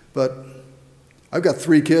 But I've got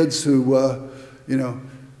 3 kids who,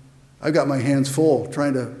 I've got my hands full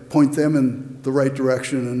trying to point them in the right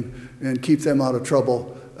direction and keep them out of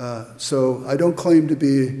trouble. So I don't claim to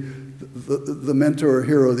be the mentor or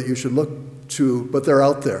hero that you should look to, but they're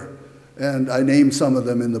out there. And I name some of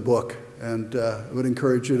them in the book, and I would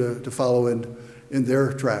encourage you to follow in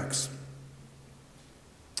their tracks.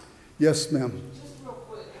 Yes, ma'am. Just real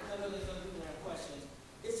quick, I know there's other people that have questions.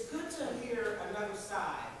 It's good to hear another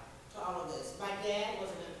side to all of this. My dad was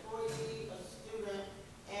an employee, a student,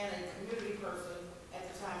 and a community person at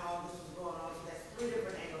the time all this was going on. So that's 3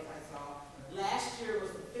 different angles I saw. Last year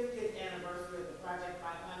was the 50th anniversary of the Project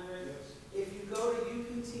 500. Yes. If you go to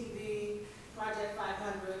UPTV, Project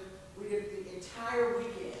 500, we did the entire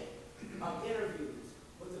weekend of interviews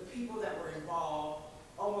with the people that were involved.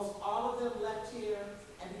 Almost all of them left here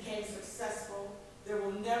and became successful. There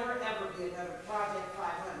will never, ever be another Project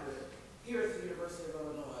 500 here at the University of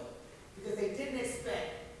Illinois because they didn't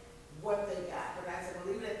expect what they got. But I said,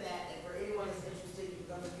 we'll leave it at that. And for anyone that's interested, you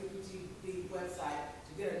can go to the UPTV website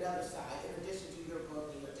to get another side in addition to your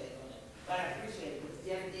book and your take on it. But I appreciate it because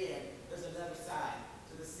yet again, there's another side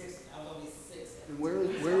to the 6. I was only 6. And where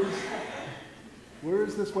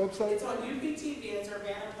is this website? It's on UPTV. It's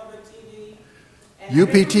Urbana Public TV. And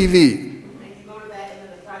UPTV. and you go to that and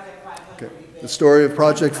then the Project 500. Okay. The story of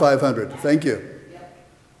Project 500. Thank you. Yep.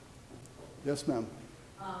 Yes, ma'am.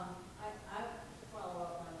 I follow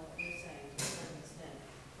up on what you're saying to a certain extent.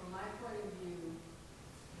 From my point of view,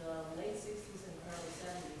 the late 60s and early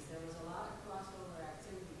 70s, there was a lot of crossover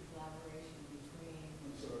activity, collaboration between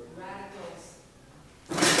radicals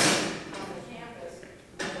on the campus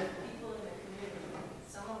and people in the community.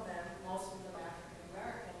 Some of them, most of them African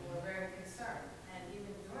American, were very concerned. And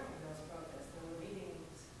even during those protests, there were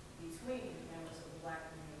meetings between members of the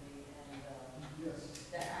Black community and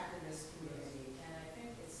the activist community. And I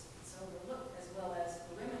think it's overlooked, as well as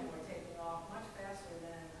the women were taking off much faster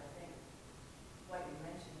than I think what you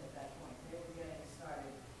mentioned at that point. They were getting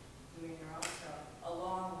started doing their own stuff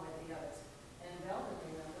along with the others. And Belden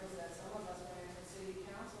remembers that some of us ran for city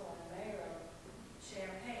council and mayor of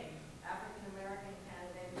Champaign. African American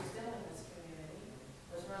candidate who's still in this community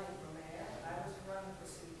was running for mayor. I was running for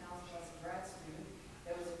city council as a grad student.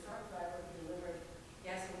 There was a truck driver who delivered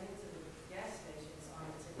gasoline to the gas stations on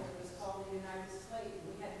a ticket. It was called the United Slate.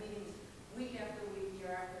 We had meetings week after week,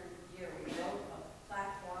 year after year. We wrote a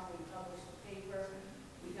platform, we published a paper.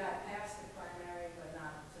 We got past the primary, but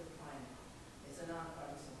not to the final. It's a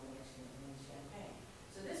nonpartisan election in Champaign.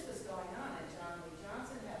 So this was going on, and John Lee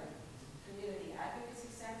Johnson had a community advocacy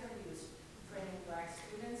center. He was training Black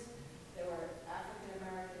students. There were African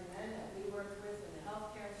American men that we worked with in the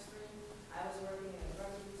healthcare stream. I was working in a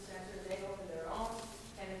drug abuse center. They opened their own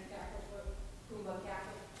Kenneth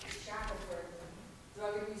Shackelford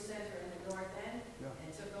drug abuse center in the North End and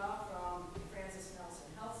took off from Francis Nelson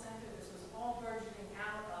Health Center. This was all burgeoning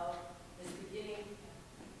out of this beginning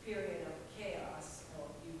period of chaos, or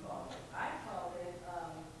you call it. I called it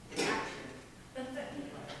action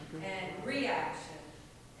and reaction.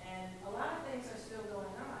 And a lot of things are still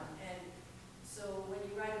going on. And so when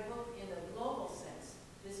you write a book in a global sense,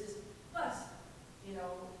 this is, plus, you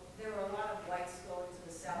know, there were a lot of whites going to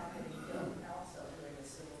the South getting killed also during the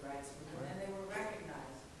civil rights movement, and they were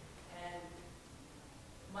recognized. And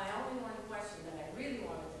my only one question that I really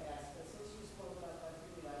wanted to ask, but since you spoke about that,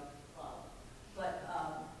 really like to follow. But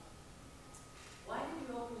why did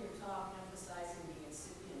you open your talk emphasizing the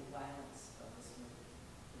incipient violence of this movement?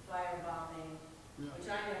 The firebombing, which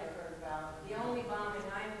I never heard about. The only bombing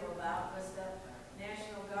I knew about was the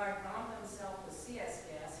National Guard bombed themselves with CS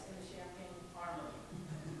gas in the Champaign Armory.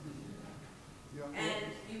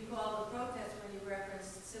 And you call the protest, when you reference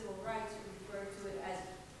civil rights, you refer to it as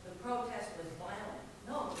the protest was violent.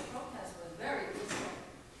 No, the protest was very peaceful.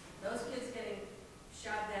 Those kids getting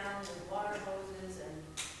shot down with water hoses and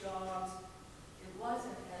dogs. It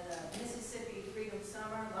wasn't at a Mississippi Freedom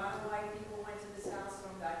Summer. A lot of white people went to this house,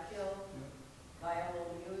 some got killed. Viola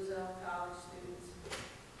Musa, college students,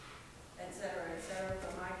 et cetera, et cetera.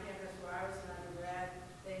 From my campus where I was an undergrad,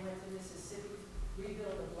 they went to Mississippi to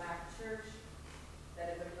rebuild a Black church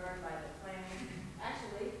that had been burned by the Klan.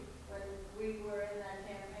 Actually, when we were in that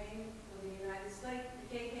campaign for the United States, the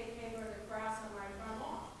KKK burned a cross on my front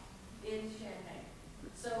lawn in Champaign.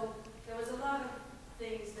 So there was a lot of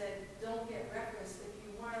things that don't get referenced if you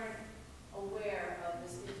weren't aware of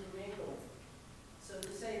this intermingling. So to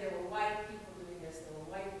say there were white people doing this, there were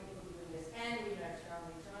white people doing this, and we had John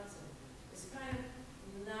Lee Johnson, is kind of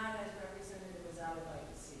not as representative as I would like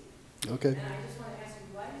to see. Okay. And I just want to ask you,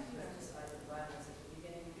 why did you emphasize the violence at the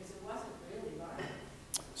beginning? Because it wasn't really violent.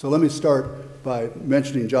 So let me start by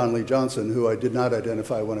mentioning John Lee Johnson, who I did not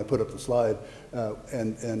identify when I put up the slide,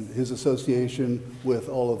 and his association with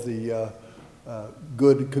all of the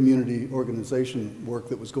good community organization work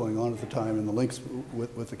that was going on at the time and the links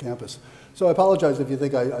with the campus. So I apologize if you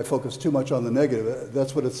think I focus too much on the negative.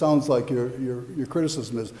 That's what it sounds like your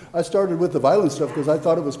criticism is. I started with the violent stuff because I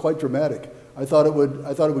thought it was quite dramatic. I thought it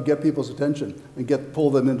would get people's attention and pull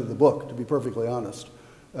them into the book, to be perfectly honest.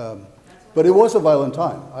 But it was a violent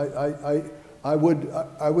time. I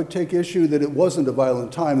would take issue that it wasn't a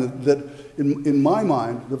violent time, that in my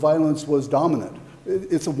mind, the violence was dominant.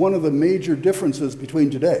 It's one of the major differences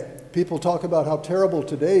between today. People talk about how terrible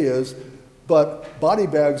today is, but body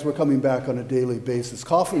bags were coming back on a daily basis.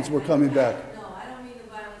 Coffins were coming back. No, I don't mean the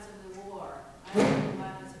violence of the war. I don't mean the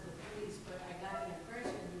violence of the police, but I got the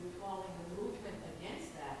impression you were calling the movement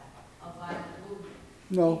against that a violent movement.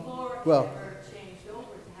 No, Before well, it ever changed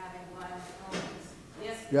over to having violent elements.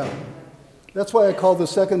 Yes. yeah. That's why I call the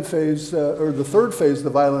second phase, or the third phase, the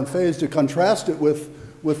violent phase, to contrast it with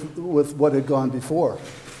what had gone before.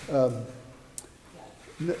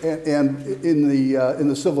 And in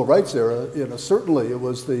the civil rights era, certainly it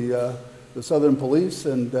was the Southern police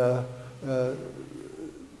and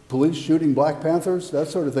police shooting Black Panthers, that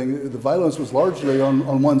sort of thing. The violence was largely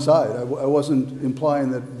on one side. I wasn't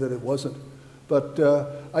implying that it wasn't. But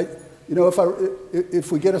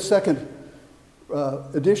if we get a second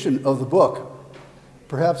edition of the book,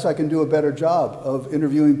 perhaps I can do a better job of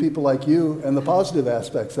interviewing people like you and the positive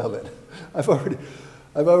aspects of it. I've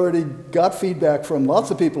already got feedback from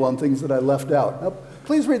lots of people on things that I left out. Now,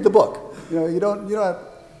 please read the book. I don't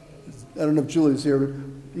know if Julie's here, but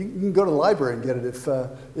you can go to the library and get it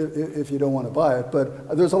if you don't want to buy it.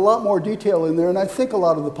 But there's a lot more detail in there, and I think a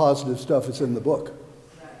lot of the positive stuff is in the book.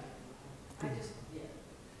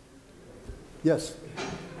 Yes.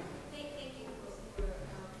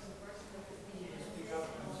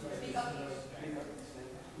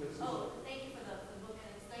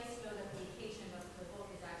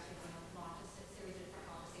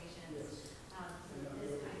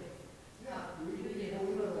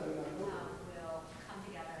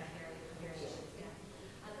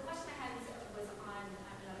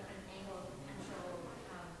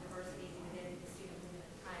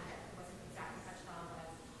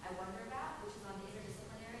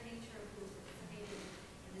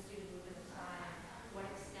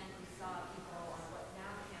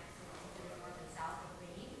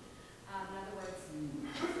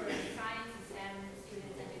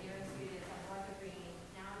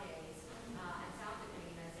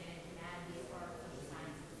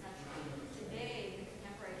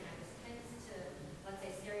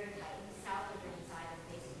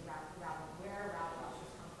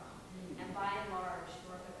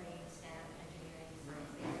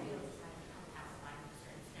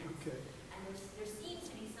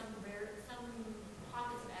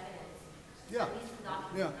 Yeah. At least from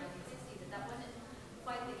documents in the 1960s, that wasn't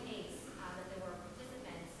quite the case, that there were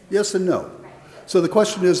participants. Yes and no. Right. So the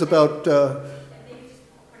question is about... maybe just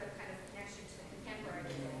put a kind of connection to the contemporary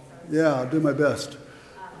today. So yeah, I'll do my best.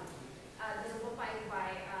 There's a book by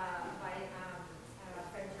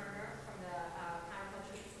Fred Turner from the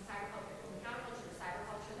counterculture to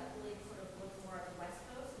cyberculture that really sort of looks more at the West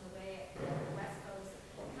Coast and the way the West Coast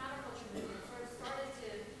counterculture movement sort of started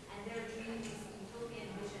to, and their dreams,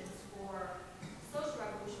 utopian visions for social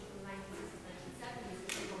revolution from the 1960s, 1970s,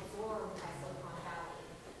 which were absorbed by Silicon Valley.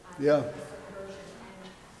 Yeah.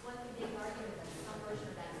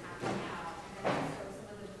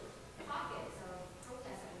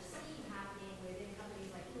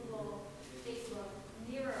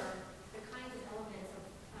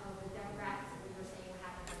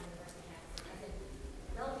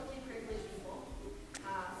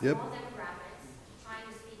 Yep. All demographics trying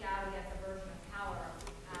to speak out against a version of power,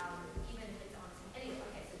 even if it's on some. Anyway,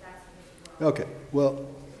 okay, so that's the issue. Okay. Well,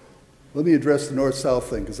 let me address the north-south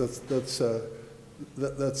thing because that's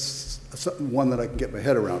one that I can get my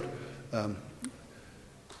head around.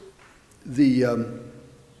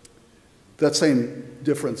 That same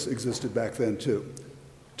difference existed back then too,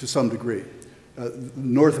 to some degree.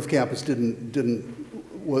 North of campus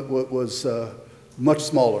was much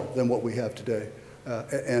smaller than what we have today.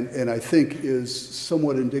 And I think is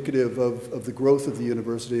somewhat indicative of the growth of the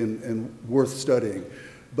university and worth studying.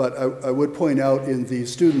 But I would point out in the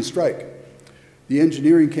student strike, the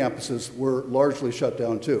engineering campuses were largely shut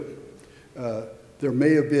down too. There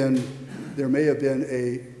may have been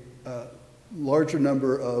a larger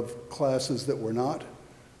number of classes that were not.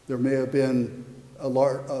 There may have been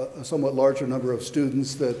a somewhat larger number of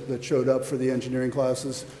students that showed up for the engineering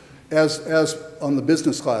classes. as on the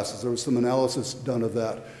business classes, there was some analysis done of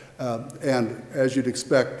that. And as you'd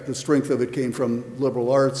expect, the strength of it came from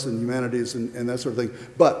liberal arts and humanities and that sort of thing.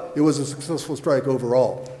 But it was a successful strike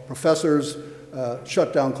overall. Professors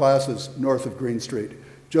shut down classes north of Green Street,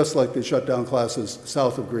 just like they shut down classes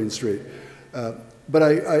south of Green Street. But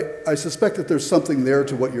I suspect that there's something there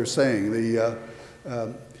to what you're saying.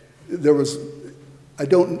 I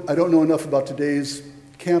don't know enough about today's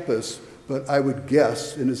campus, but I would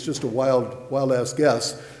guess, and it's just a wild-ass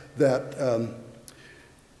guess, that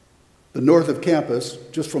the north of campus,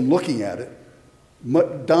 just from looking at it,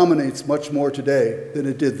 dominates much more today than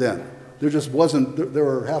it did then. There just wasn't, there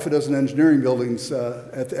were half a dozen engineering buildings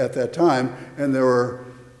at that time, and there were,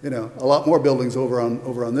 a lot more buildings over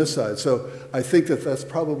on this side. So I think that that's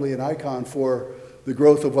probably an icon for the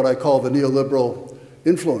growth of what I call the neoliberal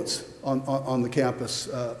influence on the campus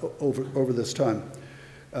over this time.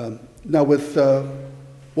 Now with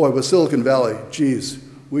Silicon Valley, geez,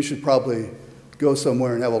 we should probably go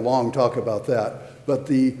somewhere and have a long talk about that. But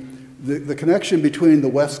the connection between the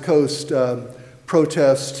West Coast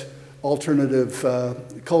protest, alternative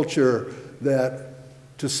culture that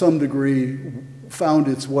to some degree found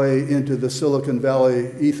its way into the Silicon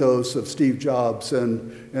Valley ethos of Steve Jobs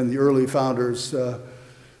and the early founders,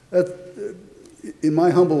 in my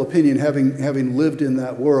humble opinion, having lived in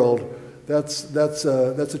that world, that's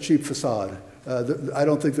a cheap facade. I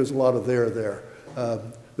don't think there's a lot of there.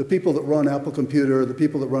 The people that run Apple Computer, the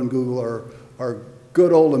people that run Google are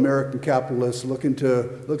good old American capitalists looking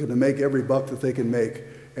to make every buck that they can make.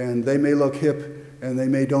 And they may look hip, and they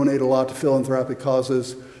may donate a lot to philanthropic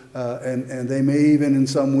causes, and they may even in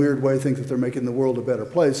some weird way think that they're making the world a better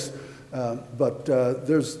place. But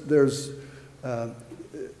there's a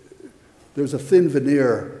thin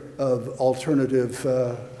veneer of alternative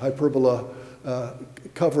hyperbola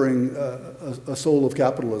covering a soul of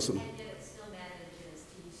capitalism. And yet it still manages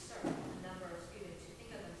to usurp the number of students who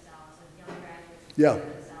think of themselves as young graduates who Yeah. think of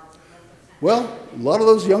themselves as less than 10%. Well, a lot of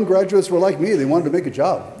those young graduates were like me. They wanted to make a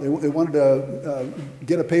job. They wanted to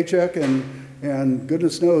get a paycheck, and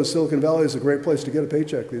goodness knows Silicon Valley is a great place to get a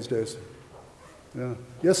paycheck these days. Yeah.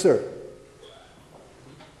 Yes, sir.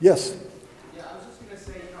 Yes. Yeah, I was just going to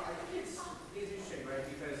say, I think it's interesting, right?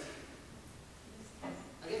 Because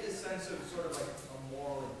I get this sense of sort of like a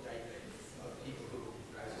moral indictment of people who,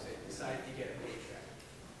 as you say, decide to get a paycheck.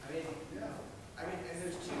 And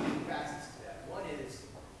there's two facets to that. One is,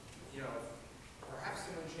 perhaps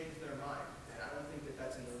someone changed their mind, and I don't think that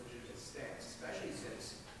that's an illegitimate stance, especially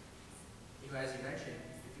since, as you mentioned,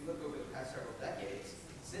 if you look over the past several decades,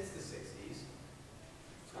 since the 60s,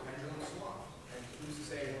 the pendulum swung. And who's to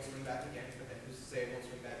say it won't swing back again, but then who's to say it won't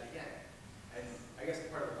swing back again? And I guess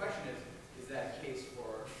part of the question is that a case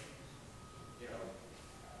for,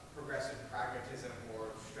 progressive pragmatism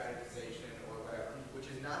or strategization or whatever,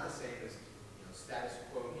 which is not the same as, status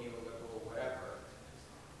quo, neoliberal, whatever.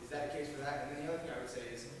 Is that a case for that? And then the other thing I would say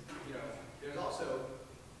is, there's also,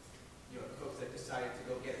 folks that decided to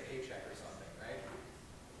go get a paycheck or something, right?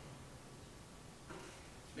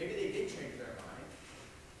 Maybe they did change their mind.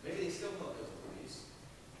 Maybe they still held those beliefs.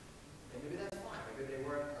 And maybe that's fine. Maybe they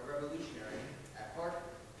weren't a revolutionary at heart,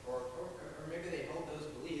 or maybe they held those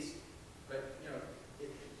beliefs, but,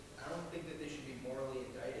 I don't think that they should be morally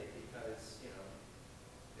indicted because,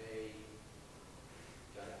 they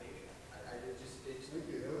got a paycheck.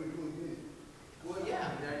 Well,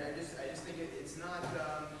 yeah, I just think it's not,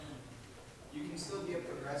 you can still be a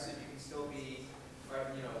progressive, you can still be,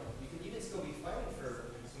 you can even still be fighting for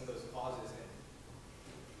some of those causes and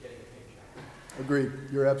getting a paycheck. Agreed.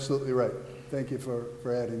 You're absolutely right. Thank you for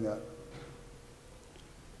adding that.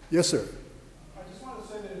 Yes, sir. I just want to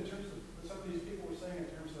say that in terms of what some of these people were saying in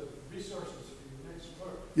terms of resources in the next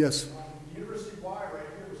book. Yes. University Y right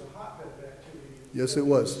here was a hotbed of activity. Yes, it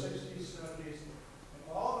was. 60s, 70s, and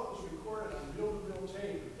all that was recorded on reel-to-reel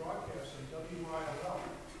tape, broadcast on WYLL.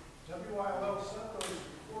 WYLL sent those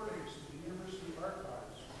recordings to the University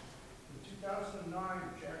Archives. In 2009,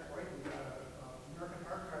 Jack Whiten got an American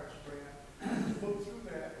Archives grant to look through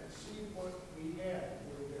that and see what we had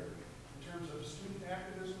over there in terms of student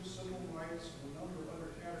activism, civil rights, and a number of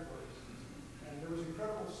other categories. And there was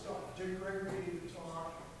incredible stuff. Jim Gregory gave a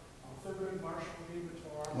talk, Thurgood Marshall gave a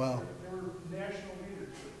talk. Wow. They were national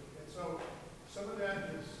leaders. And so some of that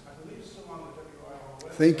is, I believe, still on the WIL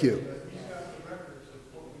website. Thank you. He's got the records of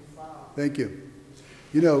what we found. Thank you.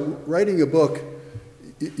 Writing a book,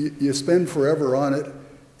 you spend forever on it,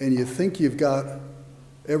 and you think you've got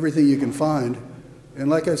everything you can find. And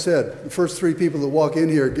like I said, the first three people that walk in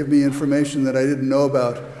here give me information that I didn't know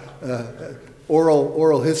about.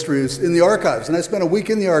 Oral history is in the archives, and I spent a week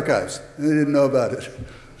in the archives, and they didn't know about it.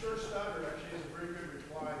 George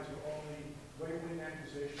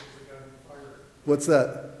organizations that got him fired. What's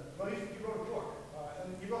that? But he wrote a book,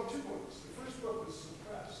 and he wrote 2 books. The first book was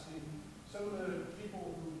suppressed. Some of the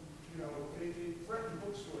people who, they threatened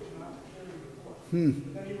bookstores not to carry the book.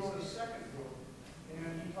 But then he wrote a second book,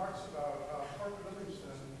 and he talks about Harper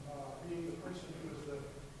Livingston being the person who was the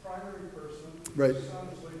primary person. Right. His son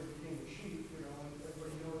was later became the chief, and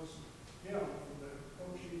everybody knows him from the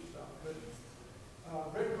co-chief stuff. But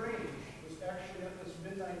Red Grange was actually at this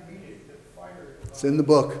midnight meeting that fired. It's in the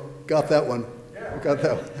book. Got that one. Yeah. Got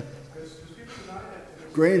that one. Because people deny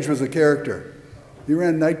that. Grange was a character. He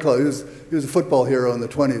ran nightclubs. He was a football hero in the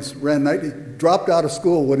 20s. He dropped out of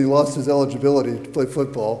school when he lost his eligibility to play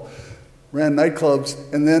football, ran nightclubs,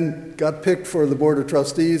 and then got picked for the Board of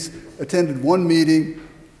Trustees, attended one meeting,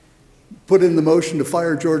 put in the motion to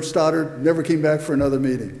fire George Stoddard, never came back for another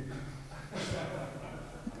meeting.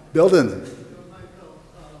 Belden. Michael,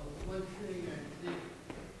 one thing I think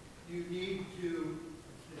you need to,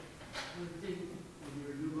 one thing in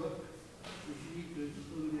your new book, which you need to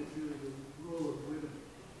include into the role of women,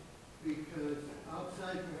 because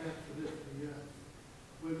outside perhaps of this, yes,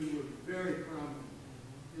 women were very prominent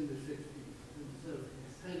in the 60s and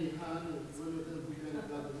 70s. Penny Hahn is one of them who got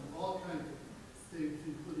involved in all kinds of things,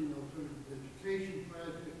 including alternative education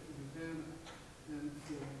projects in Ghana, and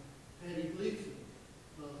Patty Gleason,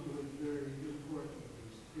 who was very important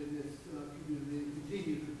in this community and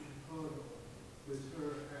continues in Chicago with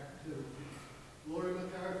her activities. Lori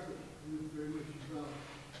McCarthy, who was very much involved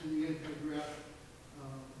in the anti-graft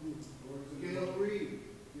movement. Gail Reed,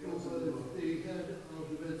 who was the head of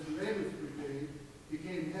the Venceramus Brigade,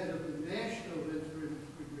 became head of the National Venceramus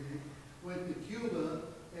Brigade, went to Cuba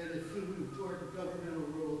and assumed important governmental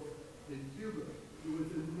roles in Cuba. There was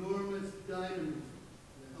enormous dynamism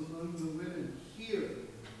among the women here.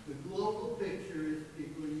 The global picture is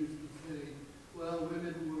people used to say, well,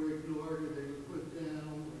 women were ignored or they were put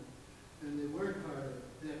down, and they weren't part of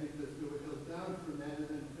that because they were held down from that, and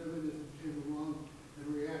then feminism came along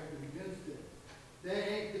and reacted against it.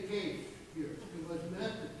 That ain't the case here. It was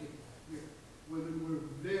not the case here. Women were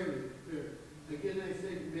very, very, again I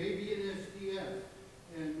say maybe in SDS,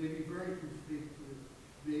 and maybe Vern can speak to this,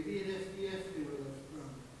 maybe in SDS they were less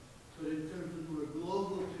prominent, but in terms of more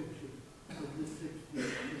global picture of the 60s and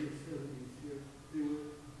the 70s here, they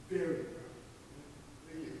were very prominent.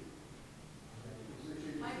 Thank you.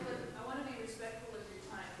 Michael, I want to be respectful of your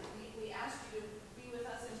time. We asked you to be with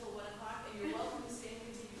us until 1 o'clock, and you're welcome to stay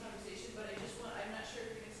and continue conversation, but I'm not sure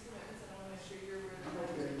of your next commitments, and I want to make sure you're aware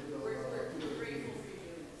of the we're grateful for you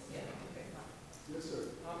doing this. Yeah, okay. Yes,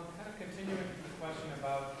 sir. Kind of continuing the question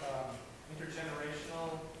about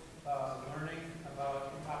intergenerational learning,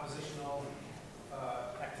 about oppositional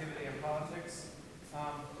activity in politics. I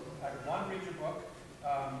want to read your book.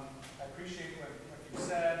 I appreciate what you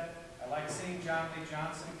said. I like seeing John Lee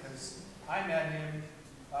Johnson because I met him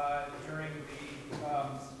during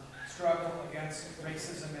the struggle against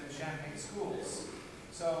racism in Champaign schools.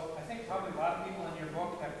 So I think probably a lot of people in your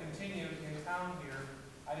book have continued in town here.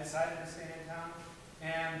 I decided to stay in town,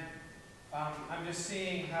 and I'm just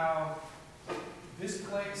seeing how this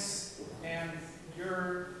place and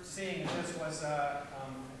you're seeing this was a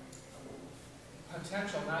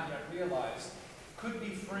potential not yet realized could be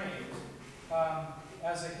framed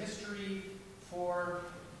as a history for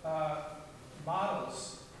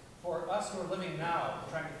models for us who are living now,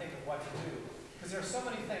 trying to think of what to do. Because there are so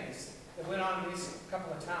many things that went on in these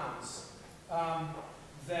couple of towns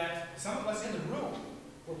that some of us in the room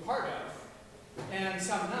were part of, and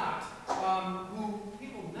some not, who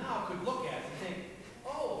people now could look at and think,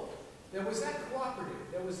 oh, there was that cooperative,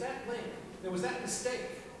 there was that link, there was that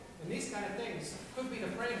mistake. And these kind of things could be the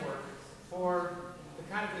framework for the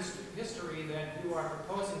kind of history that you are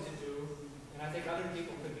proposing to do, and I think other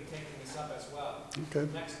people could be taking this up as well. Okay.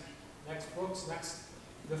 Next books,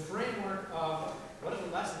 the framework of what are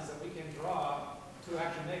the lessons that we can draw to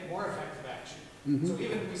actually make more effective action. Mm-hmm. So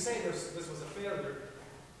even if we say this was a failure,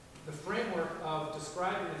 the framework of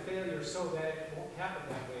describing the failure so that it won't happen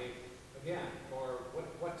that way again, or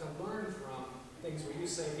what to learn from things where you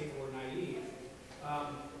say people were naive.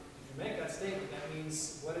 If you make that statement, that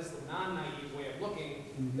means what is the non-naive way of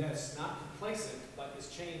looking that's not complacent but is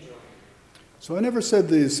change-oriented. So I never said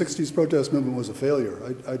the 60s protest movement was a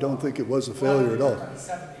failure. I don't think it was a failure at all. In the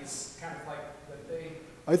 70s, kind of like that they...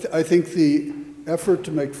 I think the effort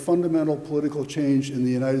to make fundamental political change in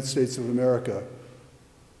the United States of America,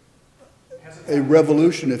 a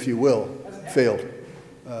revolution, if you will, failed.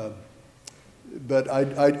 But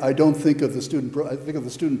I don't think of the I think of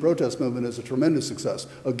the student protest movement as a tremendous success.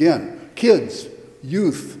 Again, kids,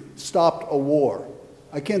 youth stopped a war.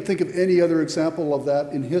 I can't think of any other example of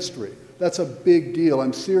that in history. That's a big deal.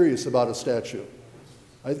 I'm serious about a statue.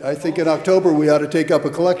 I think in October we ought to take up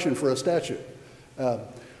a collection for a statue.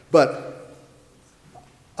 But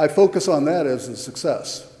I focus on that as a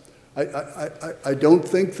success. I don't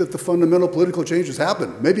think that the fundamental political changes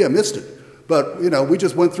happened. Maybe I missed it. But, you know, we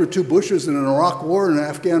just went through 2 Bushes and an Iraq war and an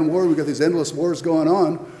Afghan war. We've got these endless wars going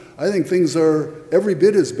on. I think things are every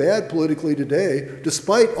bit as bad politically today,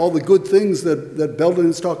 despite all the good things that Belden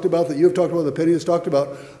has talked about, that you have talked about, that Penny has talked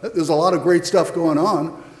about. There's a lot of great stuff going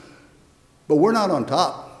on, but we're not on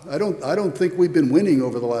top. I don't think we've been winning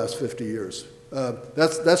over the last 50 years.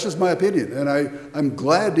 That's just my opinion, and I'm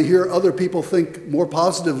glad to hear other people think more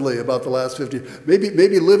positively about the last 50.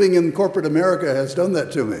 Maybe living in corporate America has done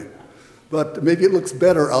that to me, but maybe it looks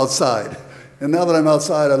better outside. And now that I'm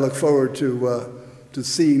outside, I look forward to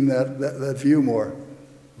seeing that view more.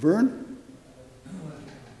 Vern?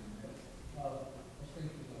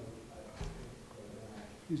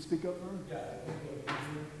 Can you speak up, Vern? Yeah,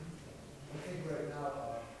 I think right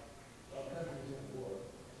now, our country's in war.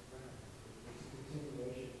 It's a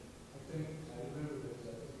continuation. I remember this,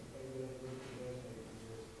 everybody looked at resume for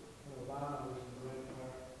years. When Obama was in the Red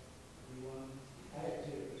Park, I had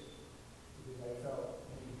tears because I felt,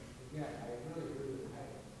 again, I really agree with him.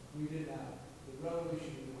 We did not, the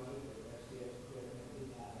revolution we wanted, the SDS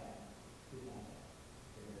did not have. It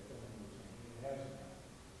hasn't happened.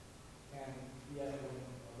 And yet, when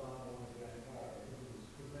Obama went to the Red Park, it was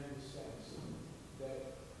a tremendous sense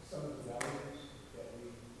that some of the values that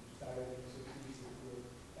we started in the 60s that were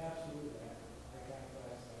absolutely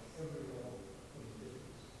iconoclast on every level of the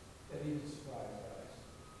business, that even surprised us.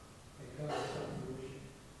 And come to some fruition.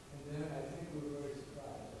 And then I think we were very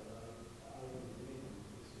surprised about our beginning.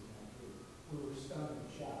 This is not true. We were stunned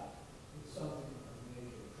and shocked that something of the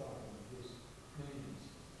nature of Trump and his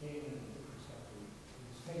minions came in a different country and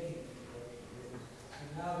was taking it in the direction it is.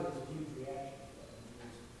 And now there's a huge reaction to that. And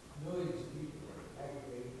there's millions of people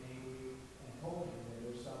aggravated, angry, and hoping that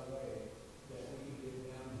there's some way that we can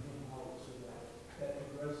get down and him out so that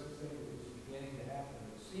progressive thing that was beginning to happen,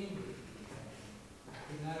 that seemed to be happening,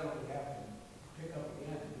 could not only happen, pick up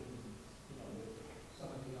again, you know, with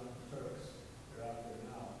some of the young Turks that are out there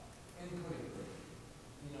now, and quickly,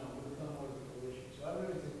 you know, will come with a coalition. So I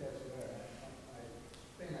really think that's where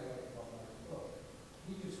thing I like about Mark's book.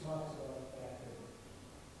 He just talks about the fact that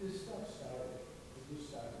this stuff started. It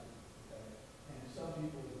just started. Okay? And some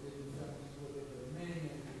people that didn't things with it, but many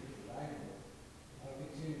people that I know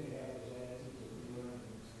continue to have those attitudes of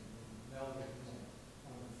relearning and melding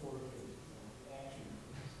on the forces and action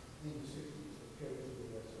in the 60s that carried through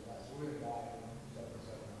the rest of life. We're going to die in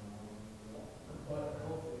 77, but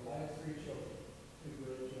hopefully, I have 3 children, 2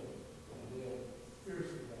 great children, and they are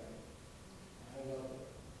fiercely valued. I love it.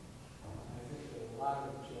 I think that a lot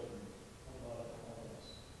of the children, a lot of all of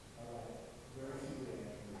us, are like very few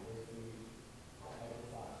actually, very few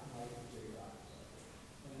Michael J. Fox.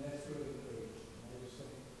 And that's really great. I just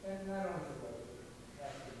think, and not only for like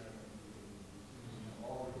African American people,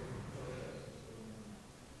 all the different protests that's going on.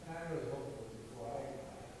 And I really hope that before I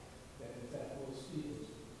die, that in fact we'll see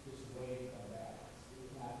this wave come back.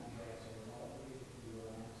 If not, we have some all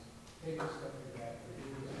take a step back, we're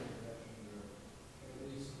doing this in the direction where at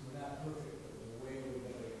least we're not perfect, but we're way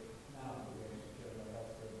better now than we actually care about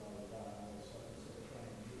healthcare and all of that, and all this stuff, instead of trying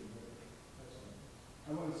to do it. That's all.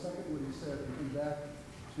 I want to second what he said and come back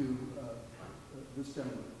to this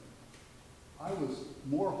gentleman. I was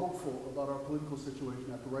more hopeful about our political situation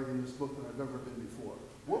after writing this book than I've ever been before.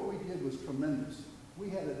 What we did was tremendous. We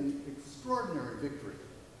had an extraordinary victory.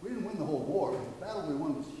 We didn't win the whole war, but the battle we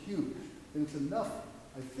won was huge. And it's enough,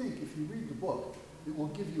 I think, if you read the book, it will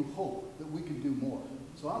give you hope that we can do more.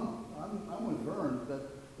 So I'm with Vern that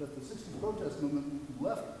the 60s protest movement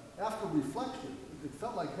left after reflection. It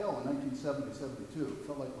felt like hell in 1970, 72. It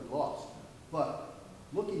felt like we lost. But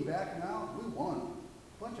looking back now, we won.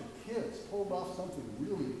 A bunch of kids pulled off something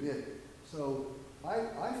really big. So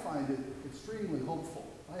I find it extremely hopeful.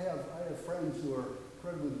 I have friends who are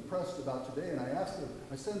incredibly depressed about today, and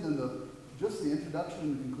I send them just the introduction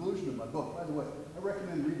and conclusion of my book. By the way, I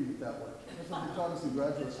recommend reading it that way. That's what they taught us in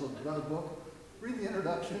graduate school. If you got a book, read the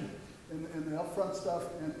introduction and the upfront stuff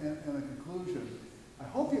and a conclusion. I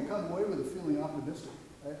hope you come away with a feeling optimistic.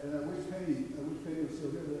 And I wish Penny was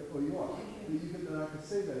still here. Oh, you are. I could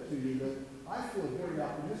say that to you, that I feel very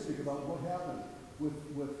optimistic about what happened with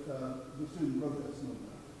the student protest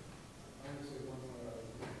movement. I want to say one more.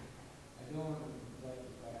 I don't want to neglect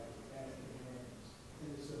the fact that African Americans in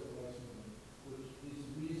the civil rights movement, which is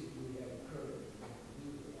the reason we have courage to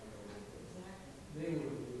do it. They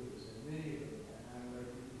were the leaders, and many of them, and I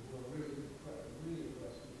remember people who were really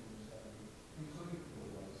impressed with this, including the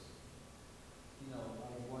whites.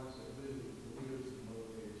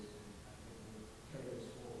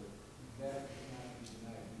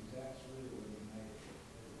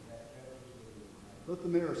 Let the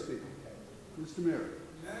mayor speak. Mr. Mayor.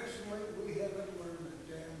 Madison